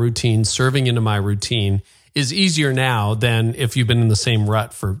into my routine, serving into my routine is easier now than if you've been in the same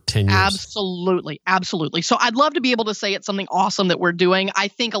rut for 10 years. Absolutely. Absolutely. So I'd love to be able to say it's something awesome that we're doing. I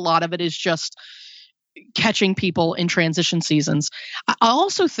think a lot of it is just catching people in transition seasons. I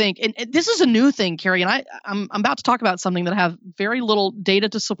also think, and this is a new thing, Carey, and I'm about to talk about something that I have very little data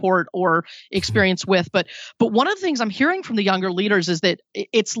to support or experience with, but one of the things I'm hearing from the younger leaders is that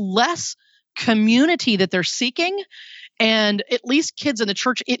it's less community that they're seeking, and at least kids in the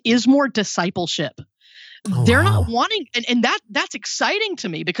church, it is more discipleship. They're not wanting, and that's exciting to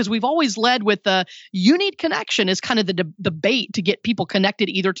me because we've always led with you need connection is kind of the bait to get people connected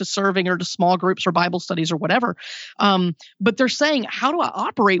either to serving or to small groups or Bible studies or whatever. But they're saying, how do I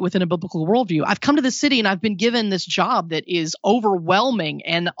operate within a biblical worldview? I've come to the city and I've been given this job that is overwhelming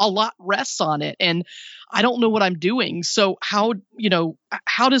and a lot rests on it. And I don't know what I'm doing. So how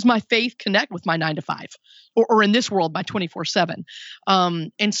does my faith connect with my 9 to 5 or in this world, my 24/7?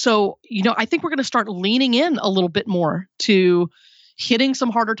 And so, I think we're going to start leaning in a little bit more to hitting some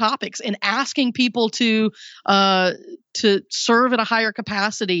harder topics and asking people to serve at a higher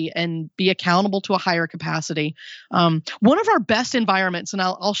capacity and be accountable to a higher capacity. One of our best environments, and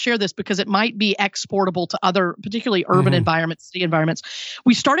I'll share this because it might be exportable to other, particularly urban environments, city environments.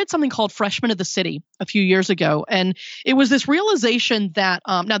 We started something called Freshmen of the City a few years ago. And it was this realization that,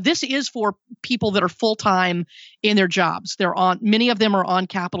 now this is for people that are full-time in their jobs. Many of them are on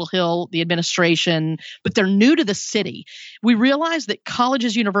Capitol Hill, the administration, but they're new to the city. We realized that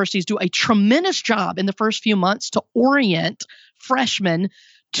colleges, universities do a tremendous job in the first few months to orient freshmen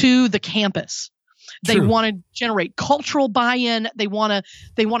to the campus. They want to generate cultural buy-in. They want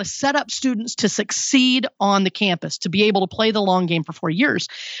to set up students to succeed on the campus, to be able to play the long game for 4 years.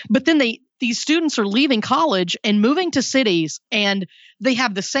 But then they these students are leaving college and moving to cities, and they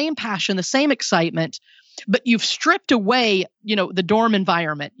have the same passion, the same excitement, but you've stripped away, the dorm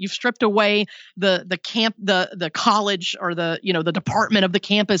environment. You've stripped away the camp, the college, or the department of the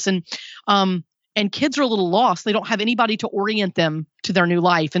campus, and kids are a little lost. They don't have anybody to orient them to their new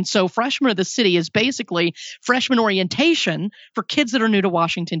life. And so Freshman of the City is basically freshman orientation for kids that are new to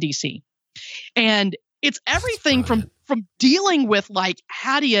Washington, D.C. And it's everything from dealing with, like,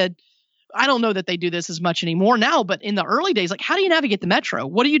 how do you, I don't know that they do this as much anymore now, but in the early days, like, how do you navigate the metro?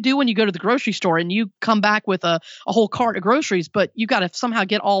 What do you do when you go to the grocery store and you come back with a whole cart of groceries, but you got to somehow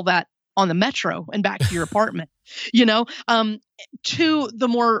get all that on the metro and back to your apartment, to the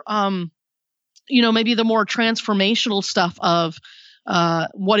more, maybe the more transformational stuff of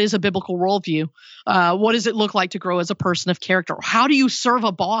what is a biblical worldview? What does it look like to grow as a person of character? How do you serve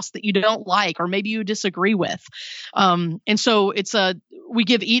a boss that you don't like, or maybe you disagree with? And so we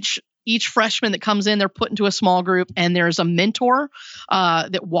give each freshman that comes in, they're put into a small group, and there's a mentor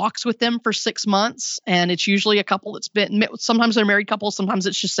that walks with them for 6 months. And it's usually a couple that's been, sometimes they're married couples, sometimes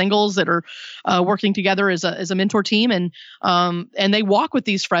it's just singles that are working together as a mentor team. And they walk with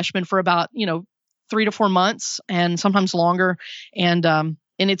these freshmen for about, 3 to 4 months, and sometimes longer. And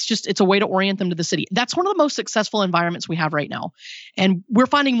it's a way to orient them to the city. That's one of the most successful environments we have right now. And we're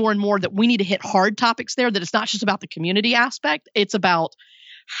finding more and more that we need to hit hard topics there, that it's not just about the community aspect. It's about,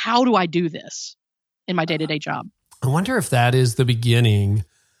 how do I do this in my day-to-day job? I wonder if that is the beginning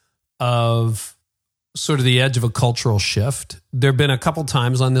of sort of the edge of a cultural shift. There've been a couple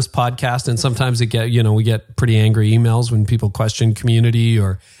times on this podcast, and sometimes we get pretty angry emails when people question community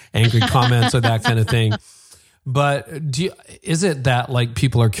or angry comments or that kind of thing. But is it that, like,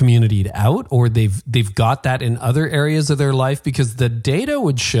 people are communitied out, or they've got that in other areas of their life? Because the data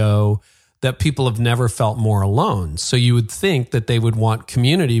would show that people have never felt more alone. So you would think that they would want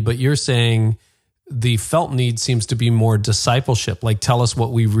community, but you're saying the felt need seems to be more discipleship. Like, tell us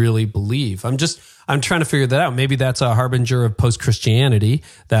what we really believe. I'm trying to figure that out. Maybe that's a harbinger of post-Christianity,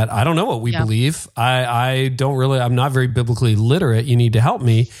 that I don't know what we believe. I'm not very biblically literate. You need to help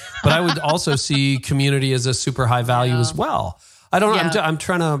me. But I would also see community as a super high value as well. I don't know. I'm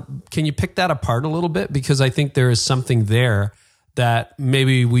trying to, can you pick that apart a little bit? Because I think there is something there that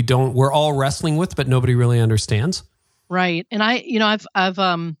maybe we're all wrestling with, but nobody really understands. Right. And I've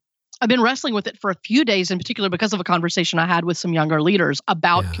been wrestling with it for a few days in particular because of a conversation I had with some younger leaders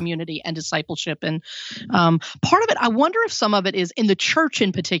about community and discipleship. And part of it, I wonder if some of it is in the church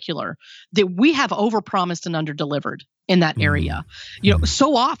in particular, that we have overpromised and underdelivered in that area.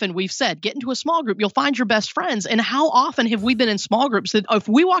 So often we've said, get into a small group, you'll find your best friends. And how often have we been in small groups that if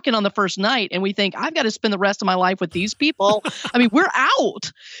we walk in on the first night and we think, I've got to spend the rest of my life with these people, I mean, we're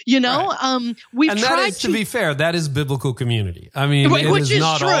out, Right. We've tried to be fair, that is biblical community. I mean, it is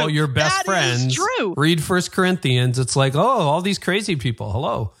not true. All your best friends. Is true. Read 1 Corinthians. It's like, all these crazy people.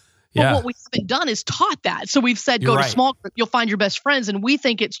 Hello. Well, what we haven't done is taught that. So we've said, go to small group, you'll find your best friends. And we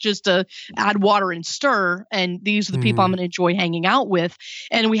think it's just to add water and stir. And these are the people I'm going to enjoy hanging out with.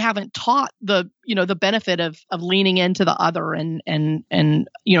 And we haven't taught the benefit of leaning into the other and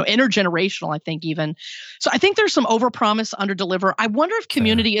intergenerational, I think even. So I think there's some overpromise, underdeliver. I wonder if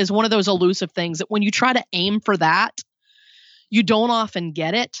community is one of those elusive things that when you try to aim for that, you don't often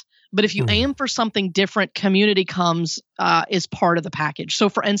get it. But if you aim for something different, community comes is part of the package. So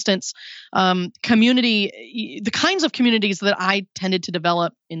for instance, community, the kinds of communities that I tended to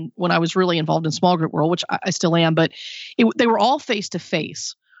develop when I was really involved in small group world, which I still am, but they were all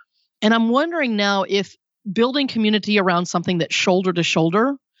face-to-face. And I'm wondering now if building community around something that's shoulder to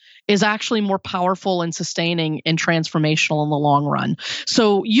shoulder is actually more powerful and sustaining and transformational in the long run.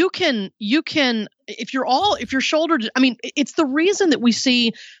 So you can, if you're shouldered, I mean, it's the reason that we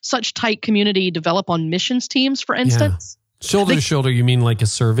see such tight community develop on missions teams, for instance. Yeah. Shoulder to shoulder, you mean like a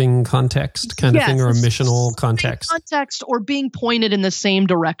serving context kind of thing, or a missional context? Context, or being pointed in the same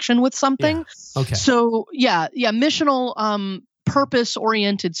direction with something. Yeah. Okay. So missional,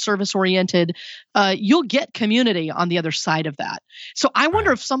 purpose-oriented, service-oriented, you'll get community on the other side of that. So I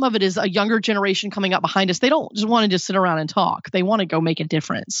wonder if some of it is a younger generation coming up behind us. They don't just want to just sit around and talk. They want to go make a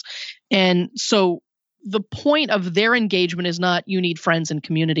difference. And so the point of their engagement is not you need friends and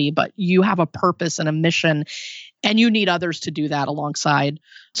community, but you have a purpose and a mission, and you need others to do that alongside.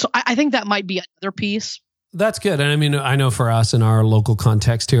 So I think that might be another piece. That's good. And I mean, I know for us in our local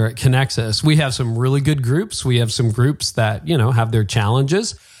context here at Connexus, we have some really good groups. We have some groups that, have their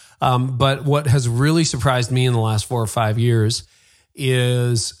challenges. But what has really surprised me in the last 4 or 5 years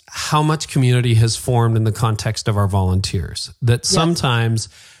is how much community has formed in the context of our volunteers. That sometimes,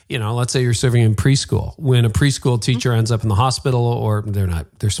 let's say you're serving in preschool. When a preschool teacher ends up in the hospital, or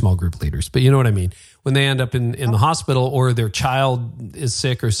they're small group leaders, but you know what I mean? When they end up in the hospital or their child is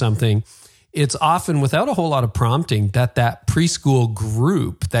sick or something, it's often without a whole lot of prompting that preschool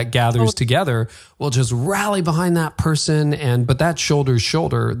group that gathers together will just rally behind that person. But that's shoulder to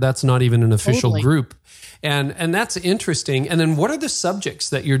shoulder. That's not even an official group. And that's interesting. And then what are the subjects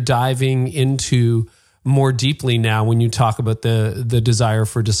that you're diving into more deeply now when you talk about the desire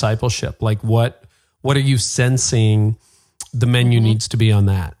for discipleship? Like what are you sensing the menu needs to be on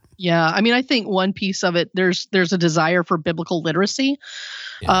that? Yeah. I mean, I think one piece of it, there's a desire for biblical literacy.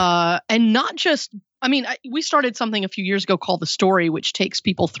 And not just, we started something a few years ago called The Story, which takes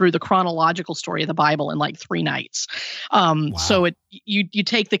people through the chronological story of the Bible in like 3 nights. Wow. So you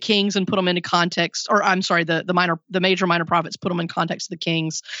take the kings and put them into context, or I'm sorry, the major minor prophets, put them in context of the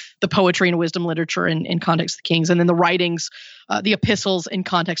kings, the poetry and wisdom literature in context of the kings, and then the writings, the epistles in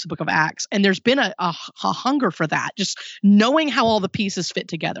context of the book of Acts. And there's been a hunger for that, just knowing how all the pieces fit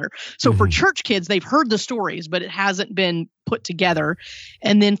together. So for church kids, they've heard the stories, but it hasn't been put together.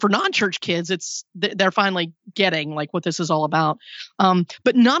 And then for non-church kids, they're finally getting like what this is all about.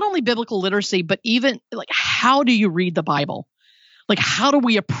 But not only biblical literacy, but even like, how do you read the Bible? Like, how do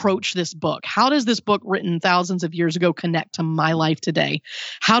we approach this book? How does this book written thousands of years ago connect to my life today?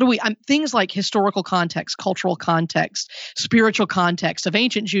 How do we, things like historical context, cultural context, spiritual context of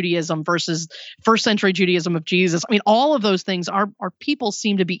ancient Judaism versus first century Judaism of Jesus. All of those things our people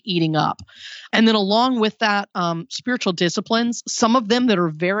seem to be eating up. And then along with that, spiritual disciplines, some of them that are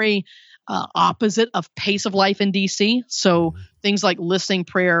very opposite of pace of life in DC. So things like listening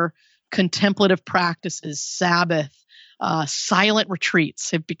prayer, contemplative practices, Sabbath, silent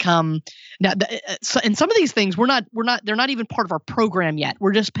retreats have become now. And some of these things they're not even part of our program yet.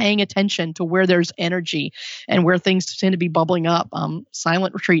 We're just paying attention to where there's energy and where things tend to be bubbling up.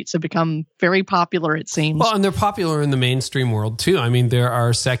 Silent retreats have become very popular, it seems. Well, and they're popular in the mainstream world too. There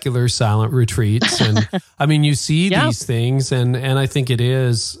are secular silent retreats, and you see these things, and I think it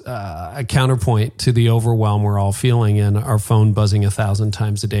is a counterpoint to the overwhelm we're all feeling and our phone buzzing 1,000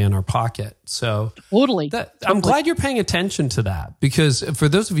 times a day in our pocket. So totally. I'm glad you're paying attention to that, because for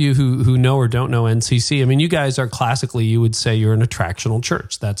those of you who know or don't know NCC, you guys are classically, you would say you're an attractional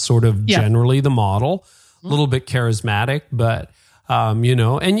church. That's sort of generally the model, a little bit charismatic, but, and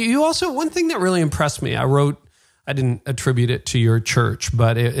you also, one thing that really impressed me, I didn't attribute it to your church,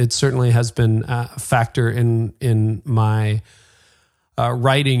 but it certainly has been a factor in my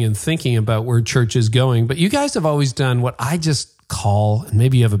writing and thinking about where church is going. But you guys have always done what I just call, and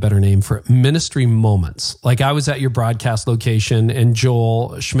maybe you have a better name for it, ministry moments. Like I was at your broadcast location and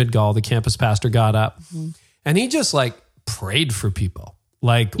Joel Schmidgall, the campus pastor, got up and he just like prayed for people,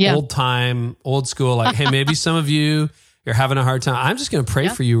 like old school, like, hey, maybe some of you're having a hard time. I'm just going to pray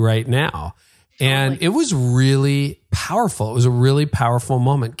for you right now. And it was really powerful. It was a really powerful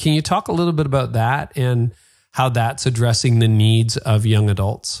moment. Can you talk a little bit about that and how that's addressing the needs of young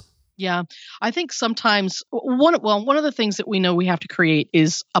adults? Yeah, I think sometimes one of the things that we know we have to create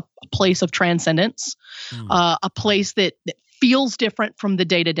is a place of transcendence, a place that feels different from the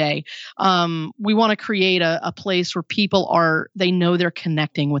day to day. We want to create a place where people they know they're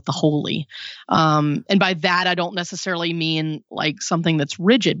connecting with the holy. And by that, I don't necessarily mean like something that's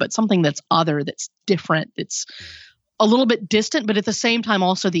rigid, but something that's other, that's different, that's a little bit distant, but at the same time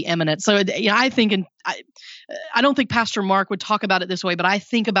also the eminent. So I think, I don't think Pastor Mark would talk about it this way, but I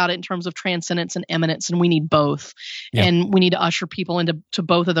think about it in terms of transcendence and eminence, and we need both. Yeah. And we need to usher people into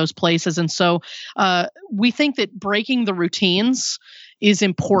both of those places. And so we think that breaking the routines is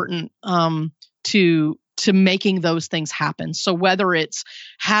important to making those things happen. So whether it's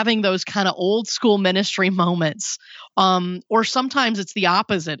having those kind of old school ministry moments, or sometimes it's the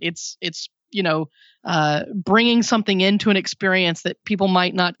opposite. It's bringing something into an experience that people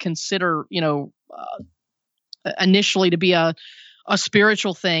might not consider, initially to be a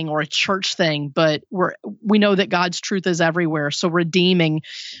spiritual thing or a church thing, but we know that God's truth is everywhere. So redeeming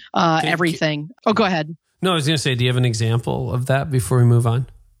everything. Oh, go ahead. No, I was going to say, do you have an example of that before we move on?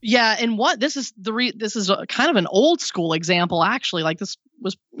 Yeah, and this is kind of an old school example, actually. Like this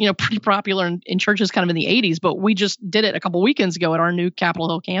was pretty popular in churches kind of in the 80s, but we just did it a couple weekends ago at our new Capitol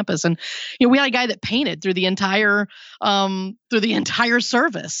Hill campus, and we had a guy that painted through the entire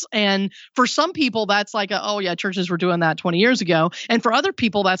service. And for some people, that's like, oh yeah, churches were doing that 20 years ago, and for other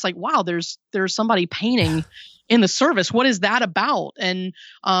people, that's like, wow, there's somebody painting in the service. What is that about? And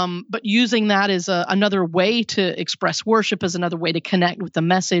but using that as another way to express worship, as another way to connect with the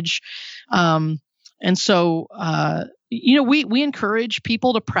message. And so we encourage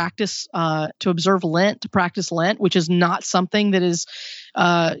people to practice, to observe Lent, to practice Lent, which is not something that is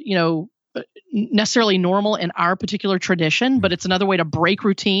necessarily normal in our particular tradition, but it's another way to break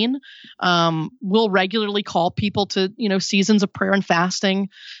routine. We'll regularly call people to, seasons of prayer and fasting.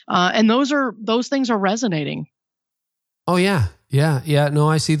 And those things are resonating. Oh yeah. Yeah. No,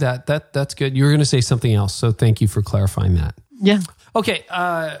 I see that. That's good. You were going to say something else. So thank you for clarifying that. Yeah. Okay.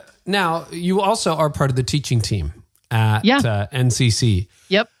 Now you also are part of the teaching team at NCC.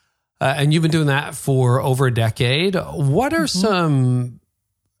 Yep. And you've been doing that for over a decade. What are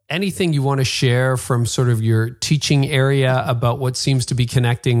anything you want to share from sort of your teaching area about what seems to be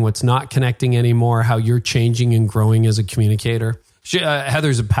connecting, what's not connecting anymore, how you're changing and growing as a communicator?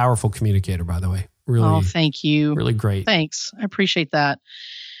 Heather's a powerful communicator, by the way. Really. Oh, thank you. Really great. Thanks. I appreciate that.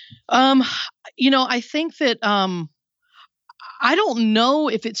 I think that I don't know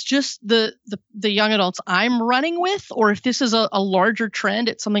if it's just the young adults I'm running with, or if this is a larger trend.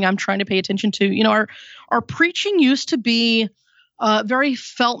 It's something I'm trying to pay attention to. Our preaching used to be very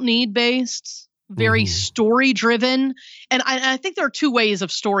felt need based, very story driven. And I think there are two ways of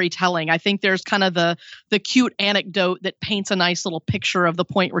storytelling. I think there's kind of the cute anecdote that paints a nice little picture of the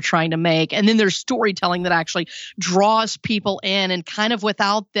point we're trying to make. And then there's storytelling that actually draws people in, and kind of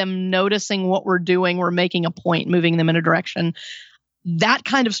without them noticing what we're doing, we're making a point, moving them in a direction. That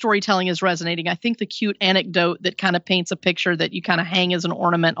kind of storytelling is resonating. I think the cute anecdote that kind of paints a picture that you kind of hang as an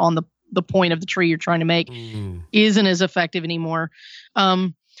ornament on the point of the tree you're trying to make isn't as effective anymore.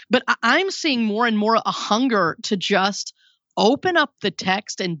 But I'm seeing more and more a hunger to just open up the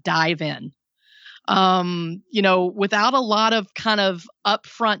text and dive in. Without a lot of kind of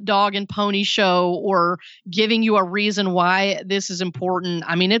upfront dog and pony show or giving you a reason why this is important.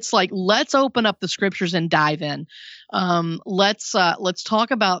 I mean, it's like, let's open up the scriptures and dive in. Let's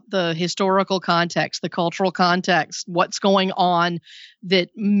talk about the historical context, the cultural context, what's going on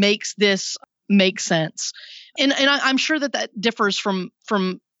that makes this make sense. And I'm sure that differs from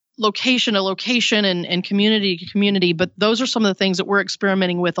location to location and community to community, but those are some of the things that we're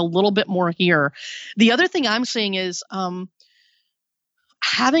experimenting with a little bit more here. The other thing I'm seeing is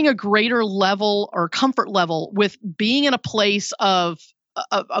having a greater level or comfort level with being in a place of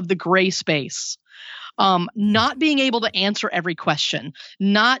the gray space, not being able to answer every question,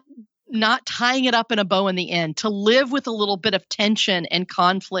 not tying it up in a bow in the end, to live with a little bit of tension and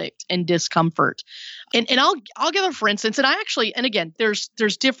conflict and discomfort. And I'll give a for instance, and again, there's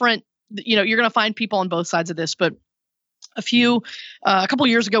different, you're going to find people on both sides of this, but a couple of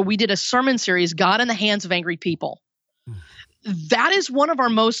years ago, we did a sermon series, God in the Hands of Angry People. That is one of our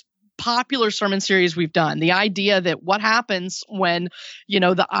most popular sermon series we've done. The idea that what happens when,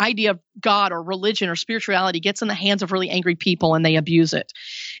 the idea of God or religion or spirituality gets in the hands of really angry people and they abuse it.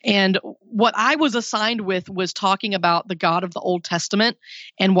 And what I was assigned with was talking about the God of the Old Testament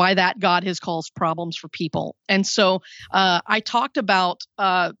and why that God has caused problems for people. And so I talked about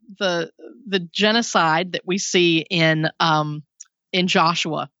the genocide that we see in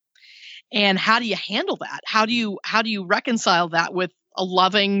Joshua, and how do you handle that? How do you reconcile that with a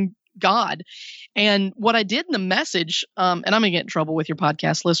loving God? And what I did in the message, and I'm going to get in trouble with your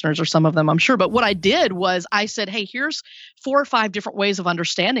podcast listeners, or some of them, I'm sure, but what I did was I said, hey, here's 4 or 5 different ways of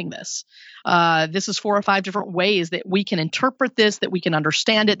understanding this. This is 4 or 5 different ways that we can interpret this, that we can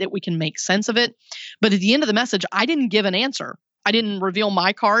understand it, that we can make sense of it. But at the end of the message, I didn't give an answer. I didn't reveal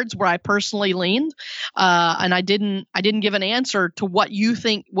my cards where I personally leaned, and I didn't give an answer to what you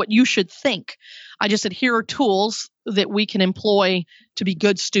should think. I just said, here are tools that we can employ to be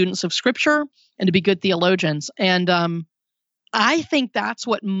good students of Scripture and to be good theologians. And I think that's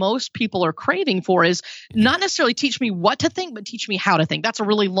what most people are craving for, is not necessarily teach me what to think, but teach me how to think. That's a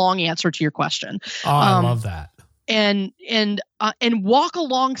really long answer to your question. Oh, I love that. And walk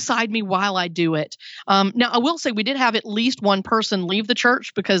alongside me while I do it. Now, I will say we did have at least one person leave the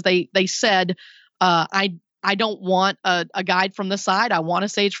church because they said, I don't want a guide from the side. I want a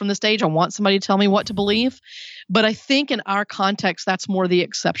sage from the stage. I want somebody to tell me what to believe. But I think in our context, that's more the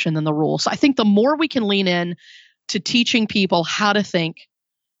exception than the rule. So I think the more we can lean in to teaching people how to think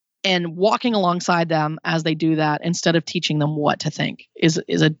and walking alongside them as they do that, instead of teaching them what to think, is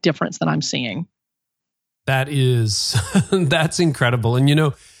a difference that I'm seeing. That's incredible.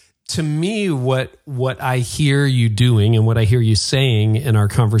 And to me, what I hear you doing and what I hear you saying in our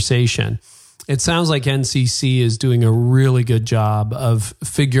conversation, it sounds like NCC is doing a really good job of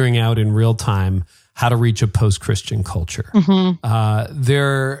figuring out in real time how to reach a post-Christian culture.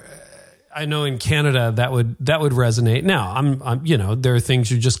 I know in Canada that would resonate. Now, I'm there are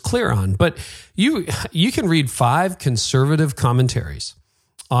things you're just clear on, but you can read 5 conservative commentaries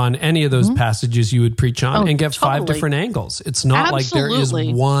on any of those passages you would preach on and get 5 different angles. It's not like there is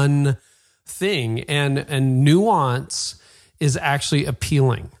one thing, and nuance is actually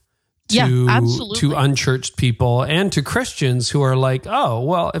appealing absolutely. to unchurched people and to Christians who are like, oh,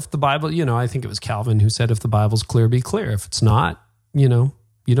 well, if the Bible, I think it was Calvin who said, if the Bible's clear, be clear. If it's not, you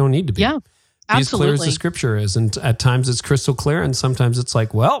don't need to be. Yeah, absolutely. Be as clear as the scripture is. And at times it's crystal clear. And sometimes it's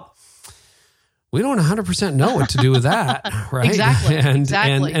like, well, we don't 100% know what to do with that. Right. Exactly. And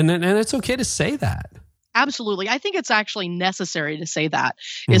it's okay to say that. Absolutely. I think it's actually necessary to say that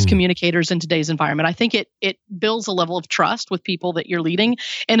as communicators in today's environment. I think it builds a level of trust with people that you're leading.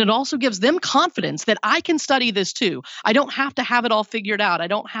 And it also gives them confidence that I can study this too. I don't have to have it all figured out. I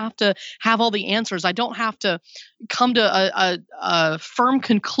don't have to have all the answers. I don't have to come to a firm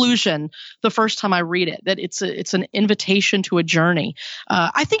conclusion the first time I read it, that it's an invitation to a journey.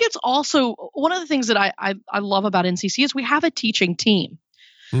 I think it's also one of the things that I love about NCC is we have a teaching team.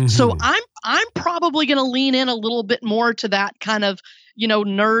 Mm-hmm. So I'm probably going to lean in a little bit more to that kind of,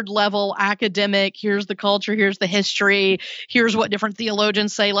 nerd level academic. Here's the culture. Here's the history. Here's what different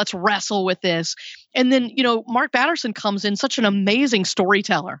theologians say. Let's wrestle with this. And then, Mark Batterson comes in such an amazing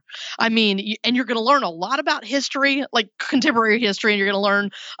storyteller. I mean, and you're going to learn a lot about history, like contemporary history, and you're going to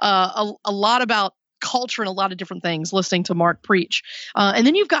learn a lot about culture and a lot of different things listening to Mark preach. And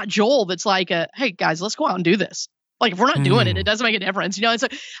then you've got Joel that's like, hey guys, let's go out and do this. Like if we're not doing it, it doesn't make a difference. And so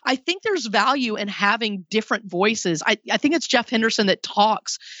I think there's value in having different voices. I think it's Jeff Henderson that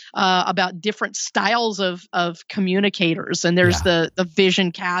talks about different styles of communicators. And there's the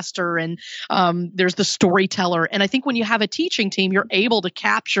vision caster and there's the storyteller. And I think when you have a teaching team, you're able to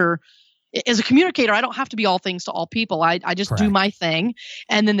capture. As a communicator, I don't have to be all things to all people. I just do my thing,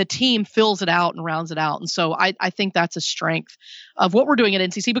 and then the team fills it out and rounds it out. And so I think that's a strength of what we're doing at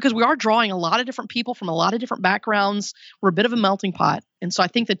NCC, because we are drawing a lot of different people from a lot of different backgrounds. We're a bit of a melting pot. And so I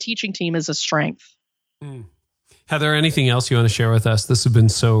think the teaching team is a strength. Heather, anything else you want to share with us? This has been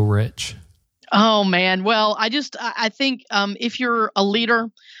so rich. Oh, man. Well, I think if you're a leader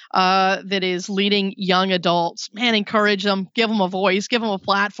that is leading young adults, man, encourage them, give them a voice, give them a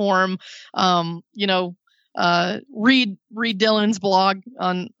platform. Read Dylan's blog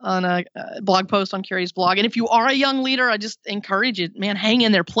on a blog post on Carey's blog. And if you are a young leader, I just encourage you, man, hang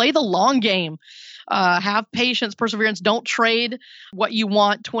in there, play the long game, have patience, perseverance. Don't trade what you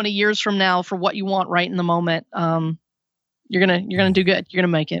want 20 years from now for what you want right in the moment. You're gonna do good. You're gonna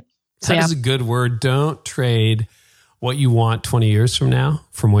make it. So, that is a good word. Don't trade what you want 20 years from now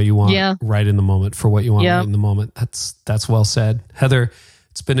from what you want right in the moment for what you want right in the moment. That's well said. Heather,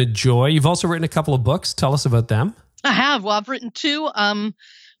 it's been a joy. You've also written a couple of books. Tell us about them. I have. Well, I've written two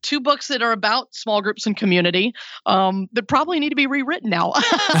books that are about small groups and community that probably need to be rewritten now.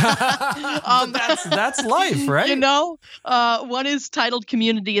 That's life, right? One is titled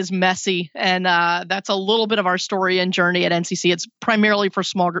Community is Messy, and that's a little bit of our story and journey at NCC. It's primarily for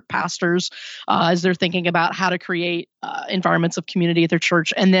small group pastors as they're thinking about how to create environments of community at their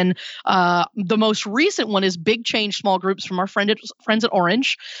church. And then the most recent one is Big Change Small Groups from our friends at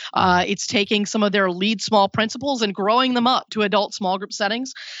Orange. It's taking some of their lead small principles and growing them up to adult small group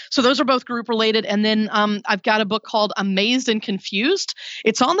settings. So those are both group related. And then I've got a book called Amazed and Confused.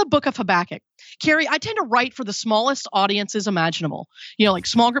 It's on the book of Habakkuk. Carey, I tend to write for the smallest audiences imaginable, like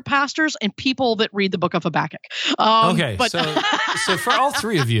small group pastors and people that read the book of Habakkuk. So for all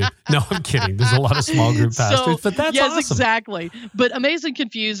three of you, no, I'm kidding. There's a lot of small group pastors, but that's awesome. Yes, exactly. But Amazed and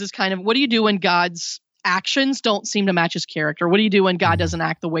Confused is kind of, what do you do when God's actions don't seem to match his character? What do you do when God doesn't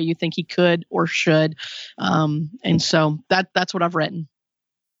act the way you think he could or should? And so that's what I've written.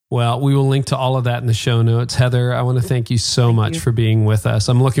 Well, we will link to all of that in the show notes. Heather, I want to thank you so much for being with us.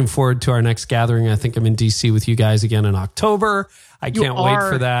 I'm looking forward to our next gathering. I think I'm in DC with you guys again in October. I can't wait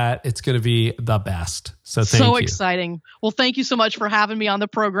for that. It's going to be the best. So thank you. So exciting. Well, thank you so much for having me on the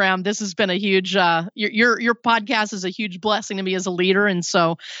program. This has been a huge, your podcast is a huge blessing to me as a leader. And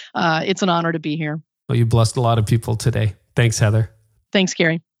so it's an honor to be here. Well, you blessed a lot of people today. Thanks, Heather. Thanks,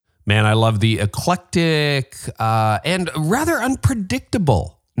 Carey. Man, I love the eclectic and rather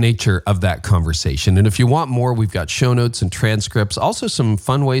unpredictable nature of that conversation. And if you want more, we've got show notes and transcripts, also some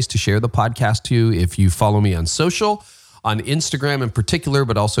fun ways to share the podcast too. If you follow me on social, on Instagram in particular,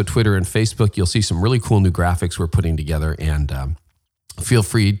 but also Twitter and Facebook, you'll see some really cool new graphics we're putting together, and feel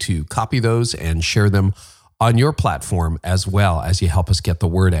free to copy those and share them on your platform as well as you help us get the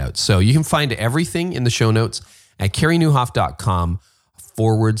word out. So you can find everything in the show notes at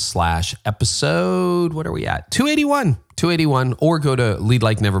CareyNieuwhof.com/episode. What are we at? 281, or go to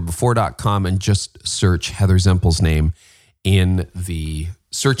leadlikeneverbefore.com and just search Heather Zempel's name in the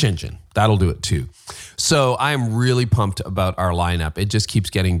search engine. That'll do it too. So I'm really pumped about our lineup. It just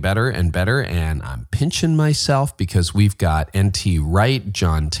keeps getting better and better, and I'm pinching myself because we've got N.T. Wright,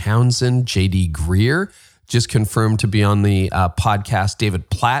 John Townsend, J.D. Greer, just confirmed to be on the podcast. David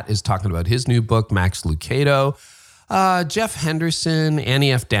Platt is talking about his new book, Max Lucado. Jeff Henderson,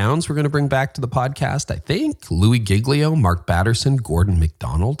 Annie F. Downs, we're going to bring back to the podcast, I think. Louis Giglio, Mark Batterson, Gordon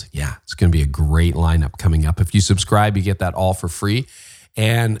McDonald. Yeah, it's going to be a great lineup coming up. If you subscribe, you get that all for free.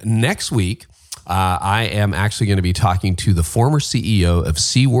 And next week, I am actually going to be talking to the former CEO of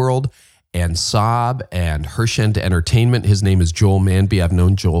SeaWorld and Saab and Hershend Entertainment. His name is Joel Manby. I've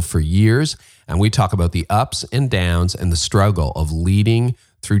known Joel for years. And we talk about the ups and downs and the struggle of leading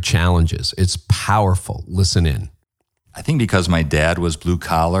through challenges. It's powerful. Listen in. I think because my dad was blue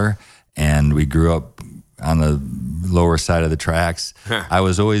collar and we grew up on the lower side of the tracks, I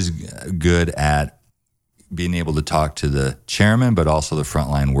was always good at being able to talk to the chairman, but also the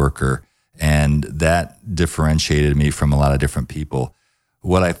frontline worker. And that differentiated me from a lot of different people.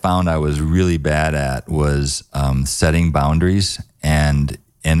 What I found I was really bad at was setting boundaries, and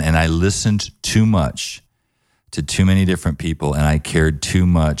I listened too much to too many different people, and I cared too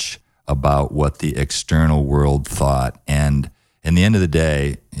much about what the external world thought. And in the end of the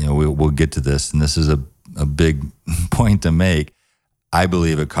day, we'll get to this, and this is a big point to make. I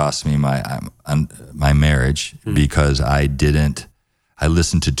believe it cost me my marriage because I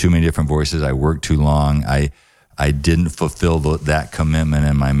listened to too many different voices. I worked too long. I didn't fulfill that commitment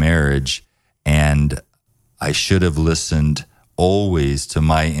in my marriage, and I should have listened always to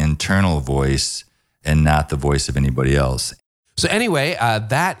my internal voice and not the voice of anybody else. So anyway,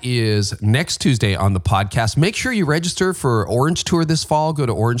 that is next Tuesday on the podcast. Make sure you register for Orange Tour this fall. Go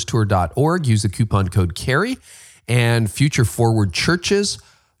to orangetour.org, use the coupon code CAREY, and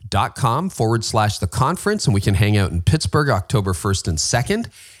futureforwardchurches.com/the conference, and we can hang out in Pittsburgh October 1st and 2nd.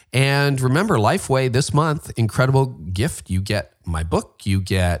 And remember, Lifeway this month, incredible gift. You get my book. You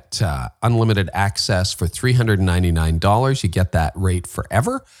get unlimited access for $399. You get that rate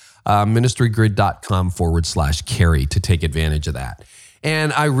forever. Ministrygrid.com/Carey to take advantage of that.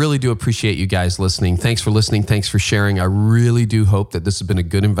 And I really do appreciate you guys listening. Thanks for listening. Thanks for sharing. I really do hope that this has been a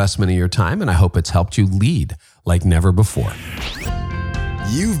good investment of your time, and I hope it's helped you lead like never before.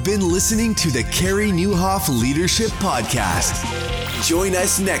 You've been listening to the Carey Nieuwhof Leadership Podcast. Join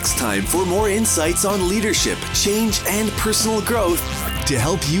us next time for more insights on leadership, change, and personal growth to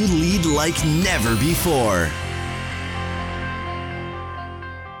help you lead like never before.